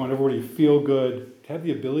 we want everybody to feel good, to have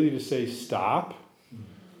the ability to say, stop,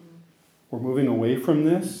 we're moving away from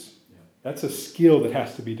this, that's a skill that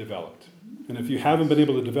has to be developed. And if you haven't been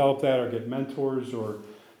able to develop that or get mentors or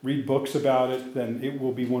read books about it, then it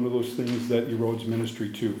will be one of those things that erodes ministry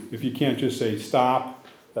too. If you can't just say, stop,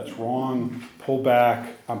 that's wrong, pull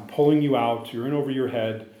back, I'm pulling you out, you're in over your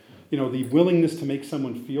head. The willingness to make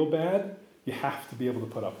someone feel bad, you have to be able to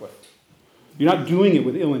put up with. You're not doing it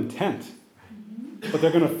with ill intent, but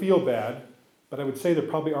they're going to feel bad. But I would say they're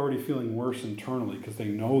probably already feeling worse internally because they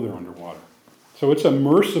know they're underwater. So it's a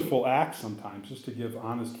merciful act sometimes just to give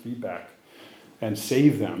honest feedback and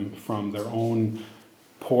save them from their own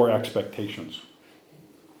poor expectations.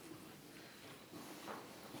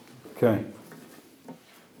 Okay.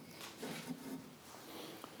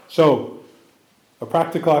 So, a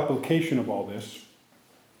practical application of all this,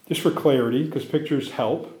 just for clarity, because pictures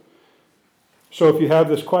help. So if you have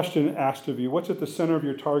this question asked of you, what's at the center of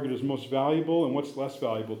your target is most valuable and what's less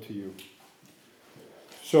valuable to you?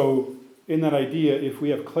 So in that idea, if we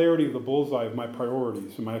have clarity of the bullseye of my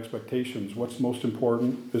priorities and my expectations, what's most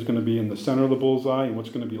important is going to be in the center of the bullseye and what's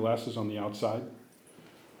going to be less is on the outside.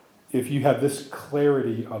 If you have this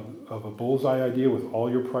clarity of a bullseye idea with all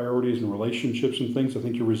your priorities and relationships and things, I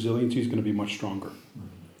think your resiliency is going to be much stronger.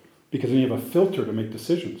 Because then you have a filter to make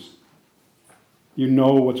decisions. You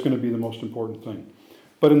know what's going to be the most important thing.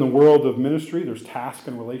 But in the world of ministry, there's task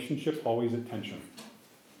and relationship always at tension.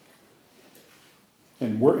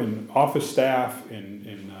 And we're in office staff,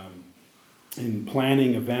 in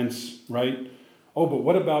planning events, right? Oh, but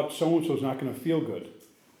what about so-and-so's not going to feel good?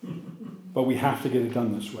 But we have to get it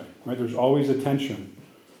done this way, right? There's always a tension.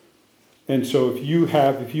 And so if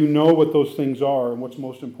you know what those things are and what's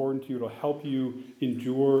most important to you, it'll help you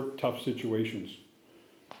endure tough situations.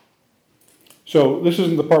 So this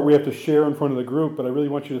isn't the part we have to share in front of the group, but I really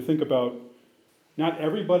want you to think about not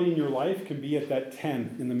everybody in your life can be at that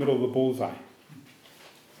 10 in the middle of the bullseye.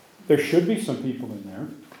 There should be some people in there,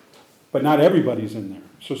 but not everybody's in there.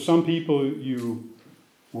 So some people you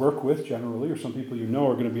work with generally, or some people you know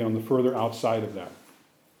are going to be on the further outside of that.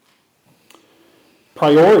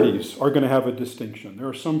 Priorities are going to have a distinction. There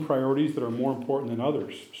are some priorities that are more important than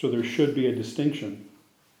others, so there should be a distinction.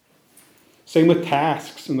 Same with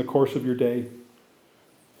tasks in the course of your day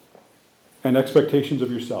and expectations of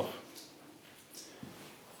yourself.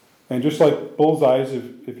 And just like bullseyes,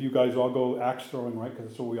 if you guys all go axe throwing, right, because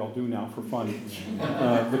that's what we all do now for fun,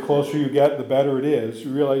 the closer you get, the better it is.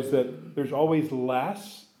 You realize that there's always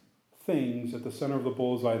less things at the center of the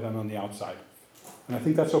bullseye than on the outside. And I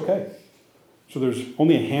think that's okay. So there's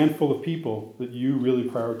only a handful of people that you really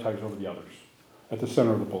prioritize over the others at the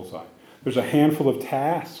center of the bullseye. There's a handful of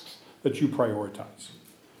tasks that you prioritize.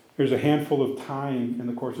 There's a handful of time in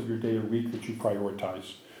the course of your day or week that you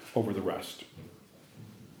prioritize over the rest.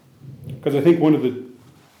 Because I think one of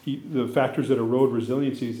the factors that erode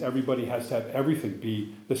resiliency is everybody has to have everything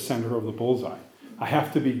be the center of the bullseye. I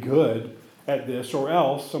have to be good at this, or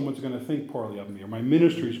else someone's going to think poorly of me, or my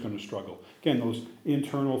ministry is going to struggle. Again, those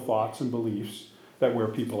internal thoughts and beliefs that wear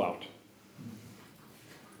people out.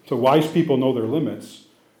 So wise people know their limits,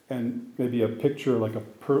 and maybe a picture like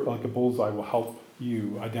a bullseye will help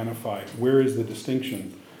you identify where is the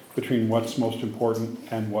distinction between what's most important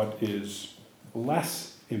and what is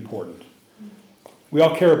less important. We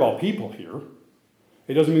all care about people here.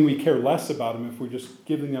 It doesn't mean we care less about them if we're just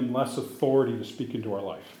giving them less authority to speak into our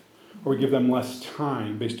life, or we give them less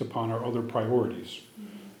time based upon our other priorities.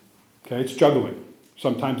 Okay, it's juggling.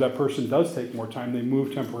 Sometimes that person does take more time. They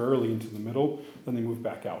move temporarily into the middle, then they move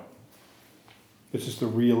back out. It's just a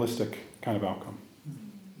realistic kind of outcome.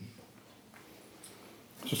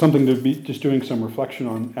 So something to be just doing some reflection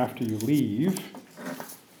on after you leave.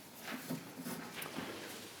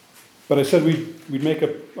 But I said we'd make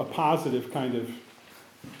a positive kind of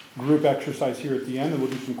group exercise here at the end, and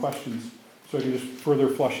we'll do some questions so I can just further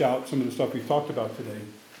flush out some of the stuff we've talked about today.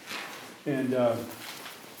 And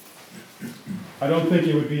I don't think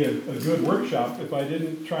it would be a good workshop if I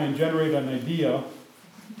didn't try and generate an idea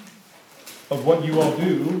of what you all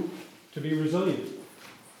do to be resilient.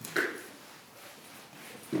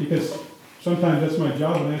 Because sometimes that's my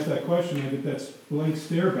job when I ask that question, I get that blank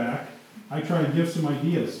stare back. I try and give some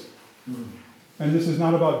ideas. And this is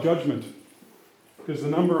not about judgment. Because the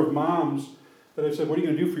number of moms that I've said, what are you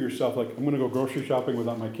going to do for yourself? Like, I'm going to go grocery shopping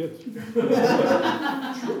without my kids.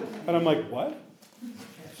 And I'm like, what?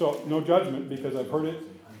 So no judgment, because I've heard it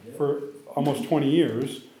for almost 20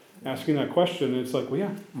 years, asking that question. And it's like, well,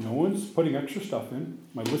 yeah, no one's putting extra stuff in.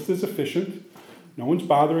 My list is efficient. No one's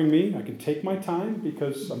bothering me. I can take my time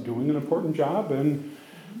because I'm doing an important job, and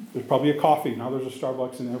there's probably a coffee. Now there's a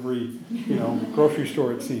Starbucks in every, grocery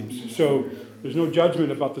store, it seems. So there's no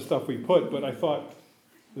judgment about the stuff we put, but I thought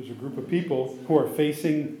there's a group of people who are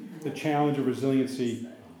facing the challenge of resiliency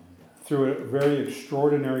through a very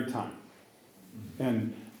extraordinary time.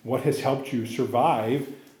 And what has helped you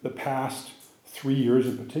survive the past 3 years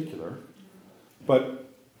in particular, but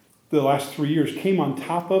the last 3 years came on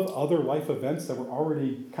top of other life events that were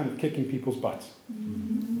already kind of kicking people's butts.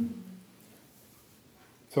 Mm-hmm.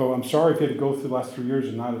 So I'm sorry if you had to go through the last 3 years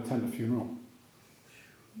and not attend a funeral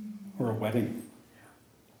or a wedding.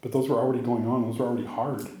 But those were already going on. Those were already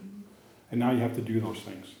hard. And now you have to do those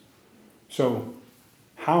things. So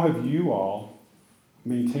how have you all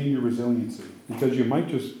maintained your resiliency? Because you might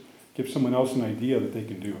just give someone else an idea that they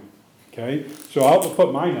can do. Okay? So I'll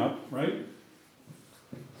put mine up, right?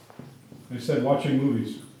 I said watching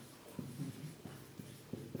movies.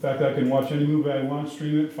 In fact, I can watch any movie I want,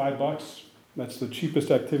 stream it, $5. That's the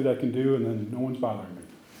cheapest activity I can do, and then no one's bothering me.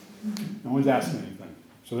 No one's asking anything.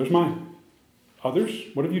 So there's mine.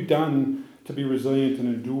 Others, what have you done to be resilient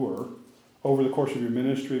and endure over the course of your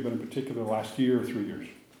ministry, but in particular the last year or 3 years?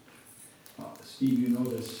 Steve, you know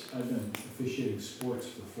this. I've been officiating sports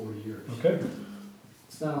for 40 years. Okay.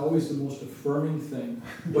 It's not always the most affirming thing,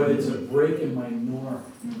 but it's a break in my norm.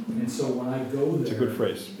 And so when I go there, it's a good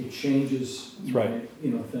phrase. It changes my,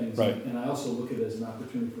 things. Right. And I also look at it as an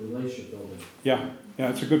opportunity for relationship building. Yeah,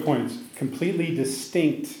 it's a good point. It's completely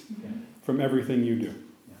distinct from everything you do.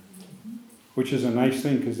 Which is a nice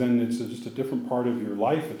thing, because then it's just a different part of your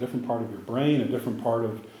life, a different part of your brain, a different part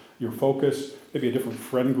of your focus, maybe a different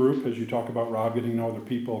friend group, as you talk about, Rob, getting to know other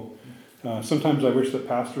people. Sometimes I wish that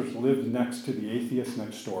pastors lived next to the atheist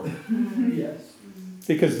next door. Yes.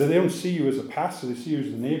 Because they don't see you as a pastor, they see you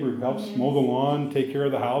as the neighbor who helps mow the lawn, take care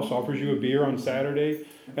of the house, offers you a beer on Saturday,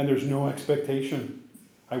 and there's no expectation.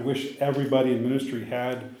 I wish everybody in ministry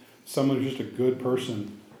had someone who's just a good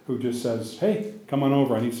person who just says, hey, come on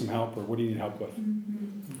over, I need some help, or what do you need help with?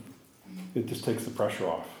 It just takes the pressure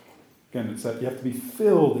off. Again, it's that you have to be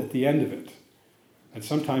filled at the end of it. And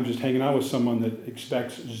sometimes just hanging out with someone that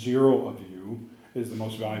expects zero of you is the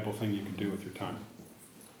most valuable thing you can do with your time.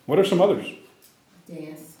 What are some others?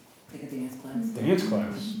 Dance. Take a dance class. Dance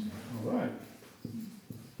class. All right.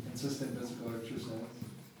 Consistent physical exercise.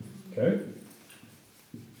 Okay.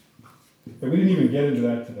 Yeah, we didn't even get into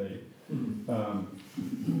that today.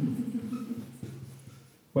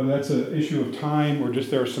 whether that's an issue of time or just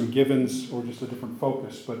there are some givens or just a different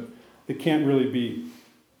focus, but it can't really be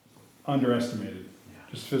underestimated.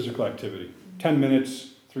 Just physical activity. 10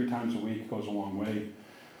 minutes, 3 times a week goes a long way.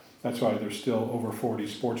 That's why there's still over 40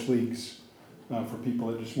 sports leagues for people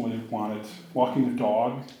that just want it. Walking the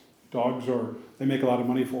dog. Dogs they make a lot of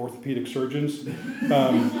money for orthopedic surgeons,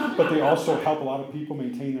 but they also help a lot of people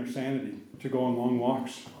maintain their sanity to go on long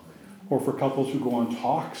walks, or for couples who go on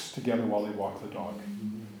talks together while they walk the dog.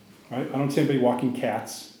 Right? I don't see anybody walking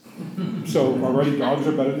cats, so already dogs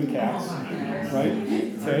are better than cats, right?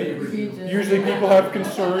 Okay. Usually people have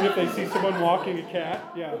concern if they see someone walking a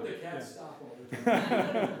cat. Yeah. Put the cat stop over.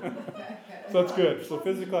 So that's good. So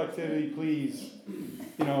physical activity, please.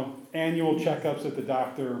 Annual checkups at the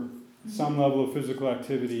doctor, some level of physical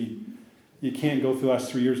activity. You can't go through the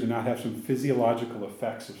last 3 years and not have some physiological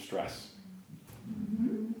effects of stress.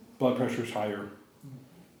 Blood pressure's higher.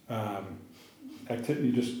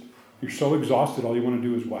 You're so exhausted, all you want to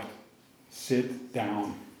do is what? Sit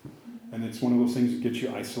down. And it's one of those things that gets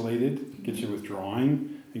you isolated, gets you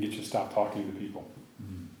withdrawing, and gets you to stop talking to people.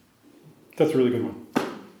 That's a really good one.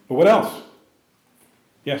 But what else?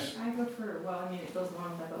 Yes? I go for, it goes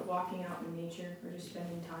along with that, but walking out in nature or just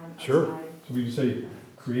spending time outside. Sure. So we just say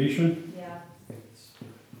creation? Yeah.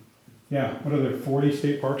 Yeah. What are there, 40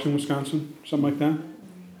 state parks in Wisconsin? Something like that?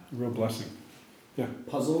 A real blessing. Yeah.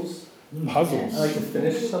 Puzzles. Puzzles. I like to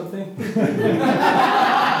finish something.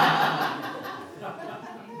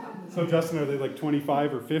 So Justin, are they like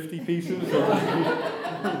 25 or 50 pieces? Or?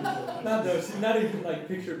 Not those, not even like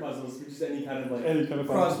picture puzzles, but just any kind of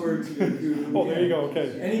crosswords you can do. Oh, there you go,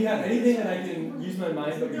 okay. Anything that I can use my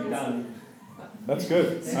mind but be done. That's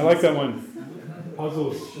good. I like that one.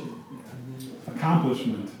 Puzzles.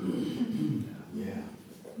 Accomplishment. Yeah.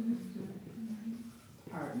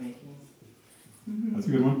 Art making. That's a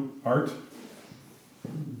good one. Art.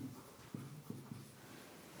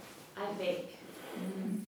 I bake.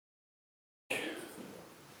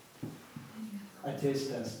 I taste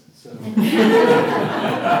test, so.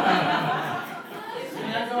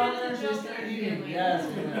 Yes.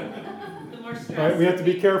 The more stress. All right, we have to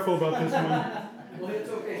be careful about this one. Well, it's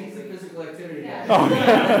okay, he's a physical activity guy. Oh,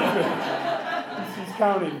 he's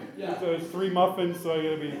counting. So it's 3 muffins, so I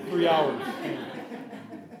gotta be 3 hours.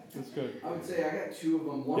 That's good. I would say I got 2 of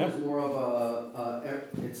them. One is more of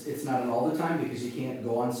it's not an all the time because you can't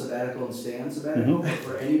go on sabbatical and stay on sabbatical. But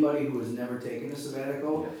for anybody who has never taken a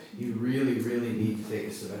sabbatical, you really, really need to take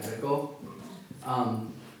a sabbatical.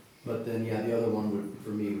 But then, the other one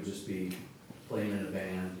for me would just be playing in a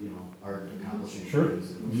band, art, accomplishing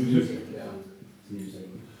things. Music. Music.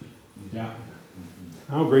 Yeah.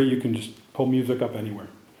 How great you can just pull music up anywhere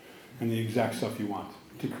and the exact stuff you want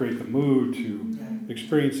to create the mood, to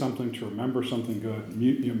experience something, to remember something good.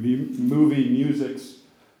 Movie,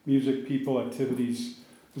 music, people, activities.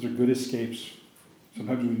 Those are good escapes.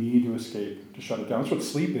 Sometimes we need to escape, to shut it down. That's what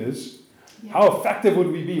sleep is. Yeah. How effective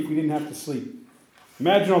would we be if we didn't have to sleep?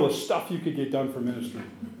 Imagine all the stuff you could get done for ministry.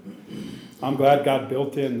 I'm glad God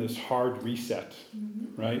built in this hard reset,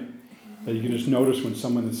 right? That you can just notice when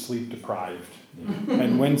someone is sleep deprived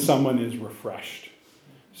and when someone is refreshed.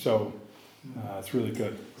 So it's really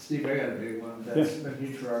good. Steve, I got a big one that's been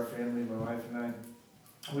huge for our family, my wife and I.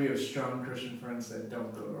 We have strong Christian friends that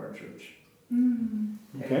don't go to our church.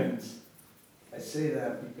 Okay. And I say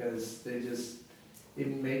that because it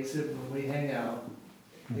makes it, when we hang out,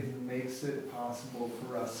 it makes it possible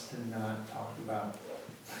for us to not talk about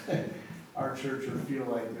our church or feel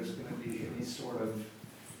like there's going to be any sort of,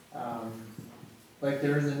 like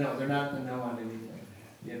they're not in the know on anything,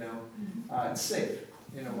 It's safe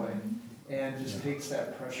in a way, and just takes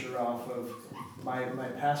that pressure off of, my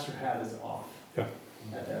pastor hat is off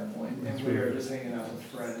at that point, and we are just hanging out with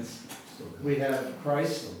friends. We have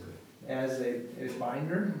Christ as a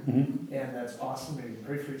binder, and that's awesome. We can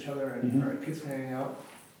pray for each other, and our kids can hang out.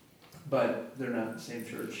 But they're not in the same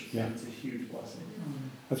church. Yeah. It's a huge blessing.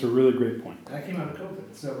 That's a really great point. I came out of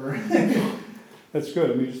COVID, so we're... That's good.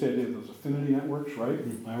 I mean, you just said those affinity networks, right?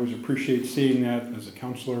 I always appreciate seeing that as a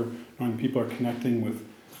counselor, knowing people are connecting with,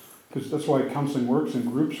 because that's why counseling works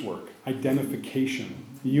and groups work. Identification.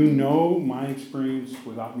 You know my experience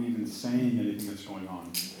without me even saying anything that's going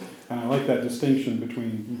on. And I like that distinction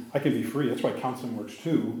between, I can be free. That's why counseling works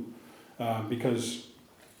too, because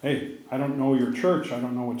hey, I don't know your church, I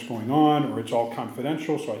don't know what's going on, or it's all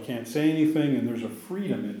confidential, so I can't say anything, and there's a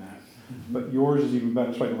freedom in that. But yours is even better.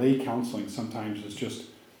 That's why lay counseling sometimes is just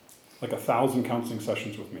like 1,000 counseling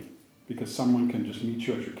sessions with me, because someone can just meet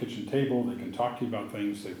you at your kitchen table, they can talk to you about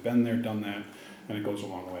things, they've been there, done that, and it goes a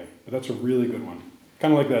long way. But that's a really good one.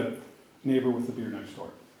 Kind of like that neighbor with the beer next door.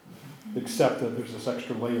 accept that there's this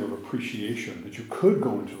extra layer of appreciation, that you could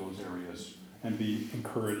go into those areas and be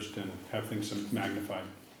encouraged and have things magnified.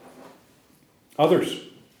 Others?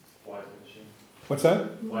 Fly fishing. What's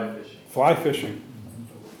that? Fly fishing. Fly fishing.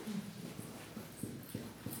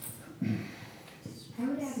 I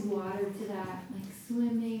would add water to that, like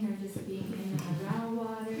swimming or just being in and around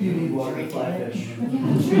water. You need water to fly fish.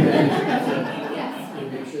 Yes. You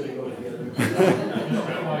make sure they go together.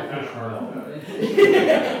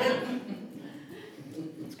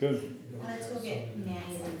 It's good. Let's go get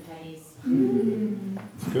mayonnaise and petties.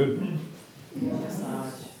 It's good.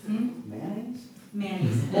 Massage. Mayonnaise?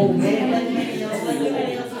 Mayonnaise. Oh, mayonnaise. Like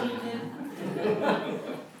anybody else eat them?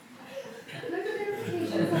 Look at their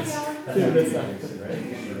faces, like Alan. That's a good sign, right?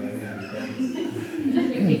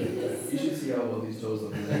 You should see how well these toes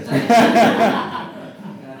look.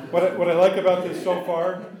 What I like about this so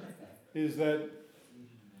far is that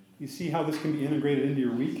you see how this can be integrated into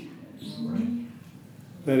your week.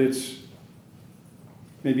 That it's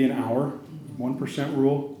maybe an hour, 1%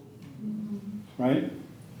 rule, right?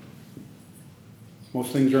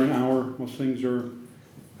 Most things are an hour. Most things are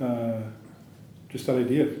just that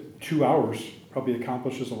idea of 2 hours probably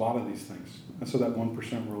accomplishes a lot of these things. And so that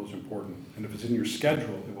 1% rule is important. And if it's in your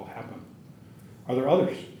schedule, it will happen. Are there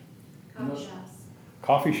others? Coffee shops.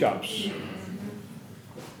 Coffee shops.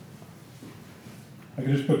 I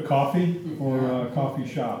can just put coffee or coffee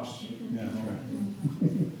shops. Yeah, okay.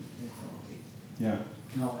 Yeah.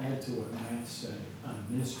 And I'll add to what Matt said on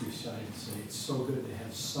the ministry side and say it's so good to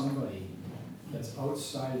have somebody that's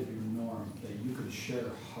outside of your norm that you can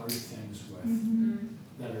share hard things with.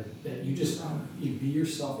 That you just you be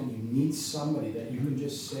yourself, and you need somebody that you can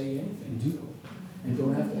just say anything to, and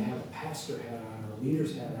don't have to have a pastor hat on or a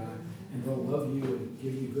leader's hat on, and they'll love you and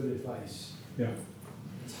give you good advice. Yeah.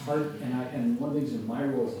 It's hard, and one of the things in my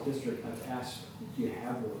role as a district, I've asked, do you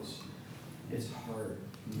have those? It's hard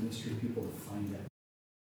for ministry people to find that.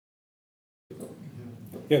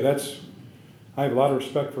 Yeah, I have a lot of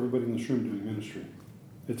respect for everybody in this room doing ministry.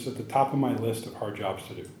 It's at the top of my list of hard jobs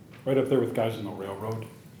to do. Right up there with guys on the railroad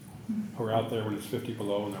who are out there when it's 50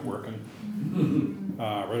 below and they're working.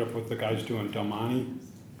 Right up with the guys doing Del Monte,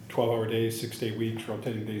 12-hour days, 6-day weeks,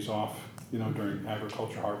 rotating days off, during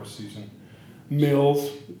agriculture harvest season.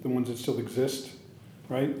 Mills, the ones that still exist,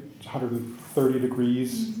 right? It's 130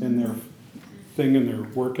 degrees in their thing and they're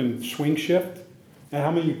working swing shift. And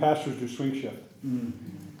how many of you pastors do swing shift?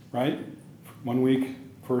 Right? 1 week,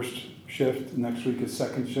 first shift, next week is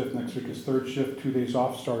second shift, next week is third shift, 2 days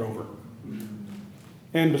off, start over.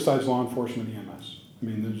 And besides law enforcement, EMS. I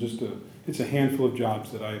mean, it's a handful of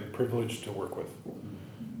jobs that I'm privileged to work with.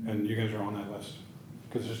 And you guys are on that list.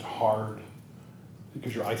 Because it's just hard,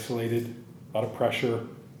 because you're isolated, a lot of pressure,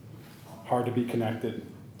 hard to be connected,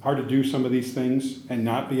 hard to do some of these things and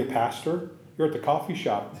not be a pastor. You're at the coffee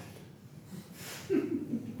shop,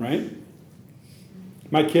 right?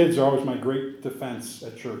 My kids are always my great defense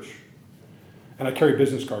at church. And I carry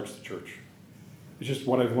business cards to church. It's just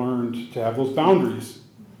what I've learned to have those boundaries.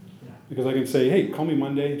 Because I can say, hey, call me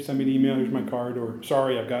Monday, send me an email, here's my card, or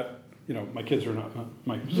sorry, I've got, my kids are not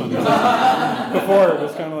my son. Before, it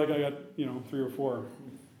was kind of like I got, 3 or 4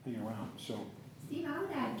 hanging around, so. Steve, I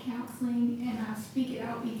would add counseling and speak it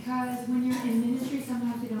out, because when you're in ministry,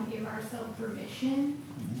 sometimes we don't give ourselves permission.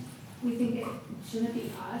 We think it shouldn't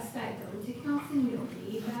be us that go to counseling. We don't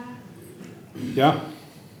need that. Yeah.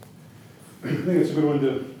 I think it's a good one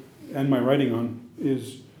to end my writing on,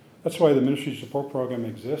 that's why the ministry support program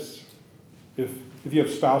exists. If you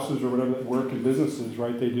have spouses or whatever that work in businesses,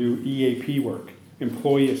 right, they do EAP work,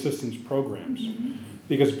 employee assistance programs.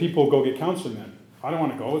 Because people go get counseling then. I don't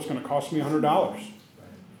want to go, it's going to cost me $100.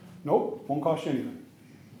 Nope, won't cost you anything.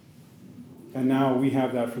 And now we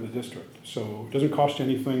have that for the district. So it doesn't cost you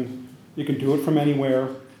anything. You can do it from anywhere.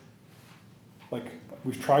 Like,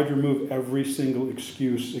 we've tried to remove every single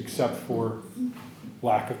excuse except for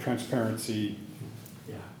lack of transparency,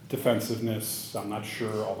 defensiveness, I'm not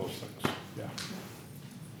sure, all those things. Yeah.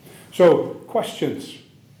 So, questions?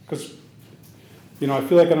 Because, I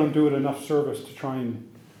feel like I don't do it enough service to try and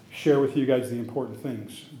share with you guys the important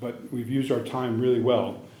things, but we've used our time really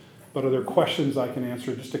well. But are there questions I can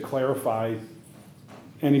answer just to clarify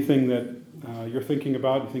anything that you're thinking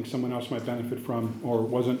about, you think someone else might benefit from, or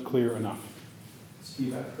wasn't clear enough?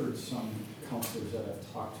 Steve, I've heard some counselors that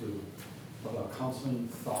I've talked to about counseling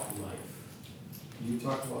thought life. Can you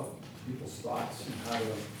talk about people's thoughts and how to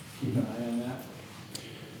keep an eye on that?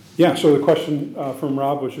 Yeah, so the question from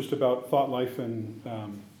Rob was just about thought life and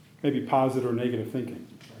maybe positive or negative thinking.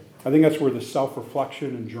 I think that's where the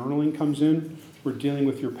self-reflection and journaling comes in. We're dealing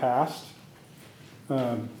with your past.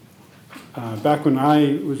 Back when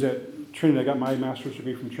I was at Trinity. I got my master's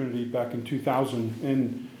degree from Trinity back in 2000,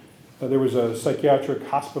 and there was a psychiatric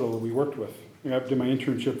hospital that we worked with. I did my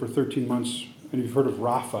internship for 13 months, and you've heard of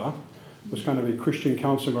RAFA. It was kind of a Christian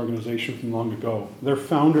counseling organization from long ago. Their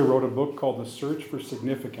founder wrote a book called The Search for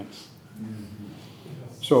Significance.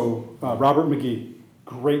 So Robert McGee,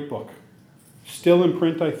 great book. Still in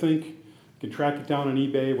print, I think. You can track it down on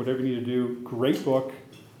eBay, whatever you need to do. Great book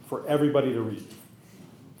for everybody to read.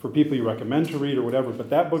 For people you recommend to read or whatever.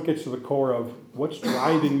 But that book gets to the core of what's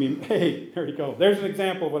driving me. Hey, there you go. There's an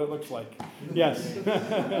example of what it looks like. Yes.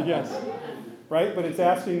 Yes. Right? But it's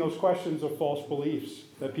asking those questions of false beliefs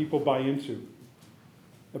that people buy into.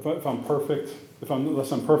 If I'm perfect,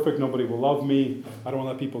 unless I'm perfect, nobody will love me. I don't want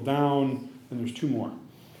to let people down. And there's two more.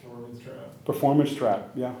 Performance trap,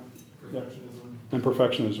 yeah. Perfectionism. And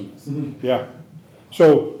perfectionism, yeah.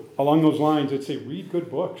 So along those lines, I'd say read good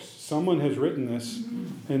books. Someone has written this,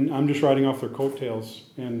 and I'm just riding off their coattails.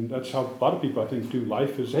 And that's how a lot of people, I think, do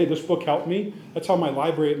life is, hey, this book helped me. That's how my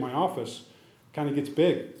library at my office kind of gets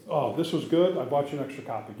big. Oh, this was good. I bought you an extra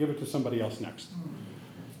copy. Give it to somebody else next.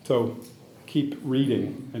 So keep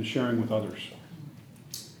reading and sharing with others.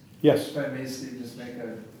 Yes? If I may, Steve, just make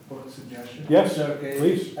a book suggestion. Yes, okay.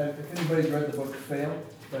 please. If anybody's read the book Fail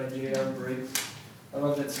by J.R. Briggs, I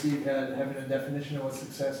love that Steve had having a definition of what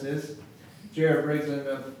success is. J.R. Briggs ended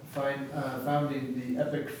up founding the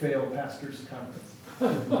Epic Fail Pastors Conference.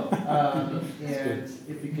 And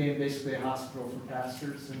it became basically a hospital for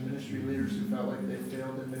pastors and ministry leaders who felt like they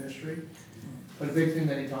failed in ministry. But a big thing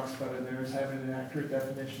that he talks about in there is having an accurate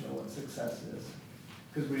definition of what success is.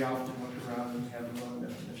 Because we often look around and we have the wrong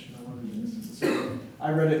definition of what it is. So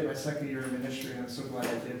I read it my second year in ministry, and I'm so glad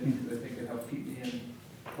I did, because I think it helped keep me in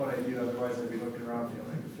what I do. Otherwise, I'd be looking around feeling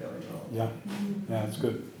like a failure. Yeah, yeah, that's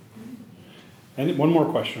good. And one more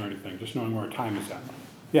question or anything, just knowing where our time is at.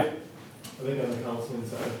 Yeah. I think on the counseling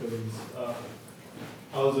side of things,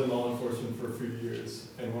 I was in law enforcement for a few years,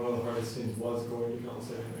 and one of the hardest things was going to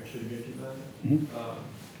counseling and actually making that. Mm-hmm.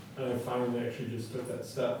 And I finally actually just took that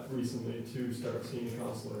step recently to start seeing a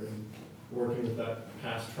counselor and working with that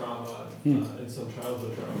past trauma and some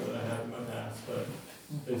childhood trauma that I had in my past. But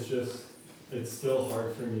it's still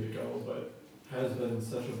hard for me to go, but has been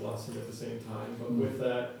such a blessing at the same time. But with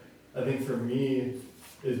that, I think for me,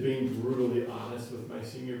 is being brutally honest with my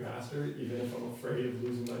senior pastor, even if I'm afraid of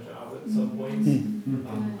losing my job at some points,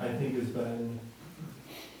 I think has been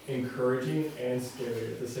encouraging and scary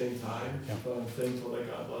at the same time. Yeah. But I'm thankful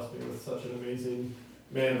that God blessed me with such an amazing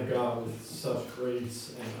man of God with such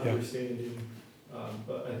grace and understanding.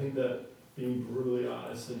 But I think that being brutally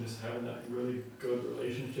honest and just having that really good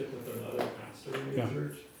relationship with another pastor in your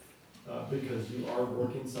church, because you are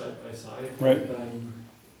working side by side, right, then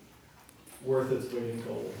worth its weight in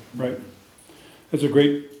gold. Right. That's a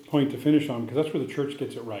great point to finish on, because that's where the church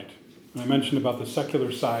gets it right. And I mentioned about the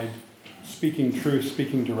secular side, speaking truth,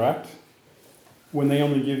 speaking direct. When they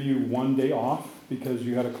only give you one day off because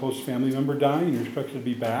you had a close family member die and you're expected to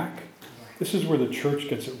be back, this is where the church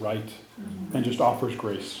gets it right and just offers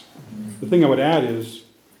grace. The thing I would add is,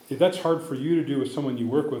 if that's hard for you to do with someone you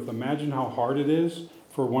work with, imagine how hard it is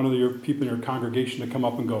for one of your people in your congregation to come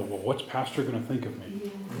up and go, well, what's pastor going to think of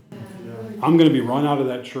me? I'm going to be run out of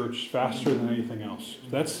that church faster than anything else.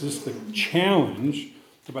 That's just the challenge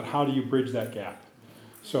about how do you bridge that gap.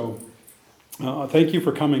 So thank you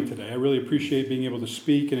for coming today. I really appreciate being able to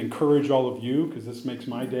speak and encourage all of you, because this makes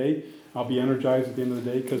my day. I'll be energized at the end of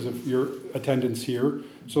the day because of your attendance here.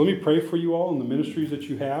 So let me pray for you all and the ministries that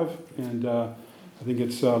you have. And I think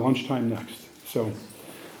it's lunchtime next. So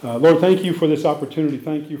Lord, thank you for this opportunity.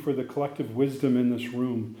 Thank you for the collective wisdom in this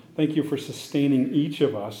room. Thank you for sustaining each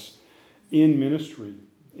of us in ministry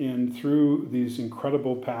and through these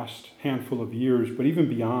incredible past handful of years, but even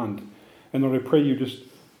beyond. And Lord, I pray you just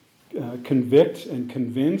convict and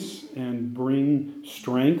convince and bring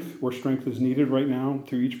strength where strength is needed right now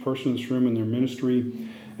through each person in this room and their ministry.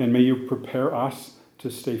 And may you prepare us to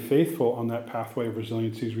stay faithful on that pathway of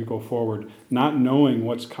resiliency as we go forward, not knowing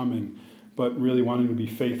what's coming, but really wanting to be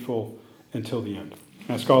faithful until the end.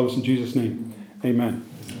 I ask all this in Jesus' name. Amen.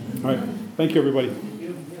 All right. Thank you, everybody.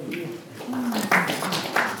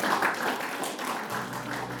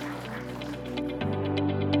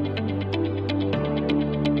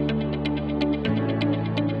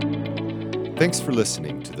 Thanks for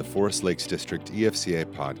listening to the Forest Lakes District EFCA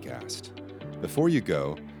podcast. Before you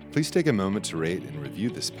go, please take a moment to rate and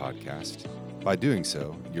review this podcast. By doing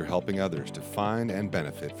so, you're helping others to find and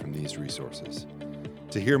benefit from these resources.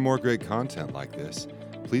 To hear more great content like this,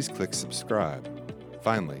 please click subscribe.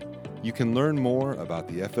 Finally, you can learn more about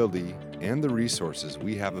the FLD and the resources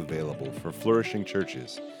we have available for flourishing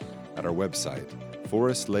churches at our website,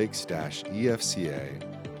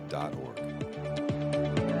 forestlakes-efca.org.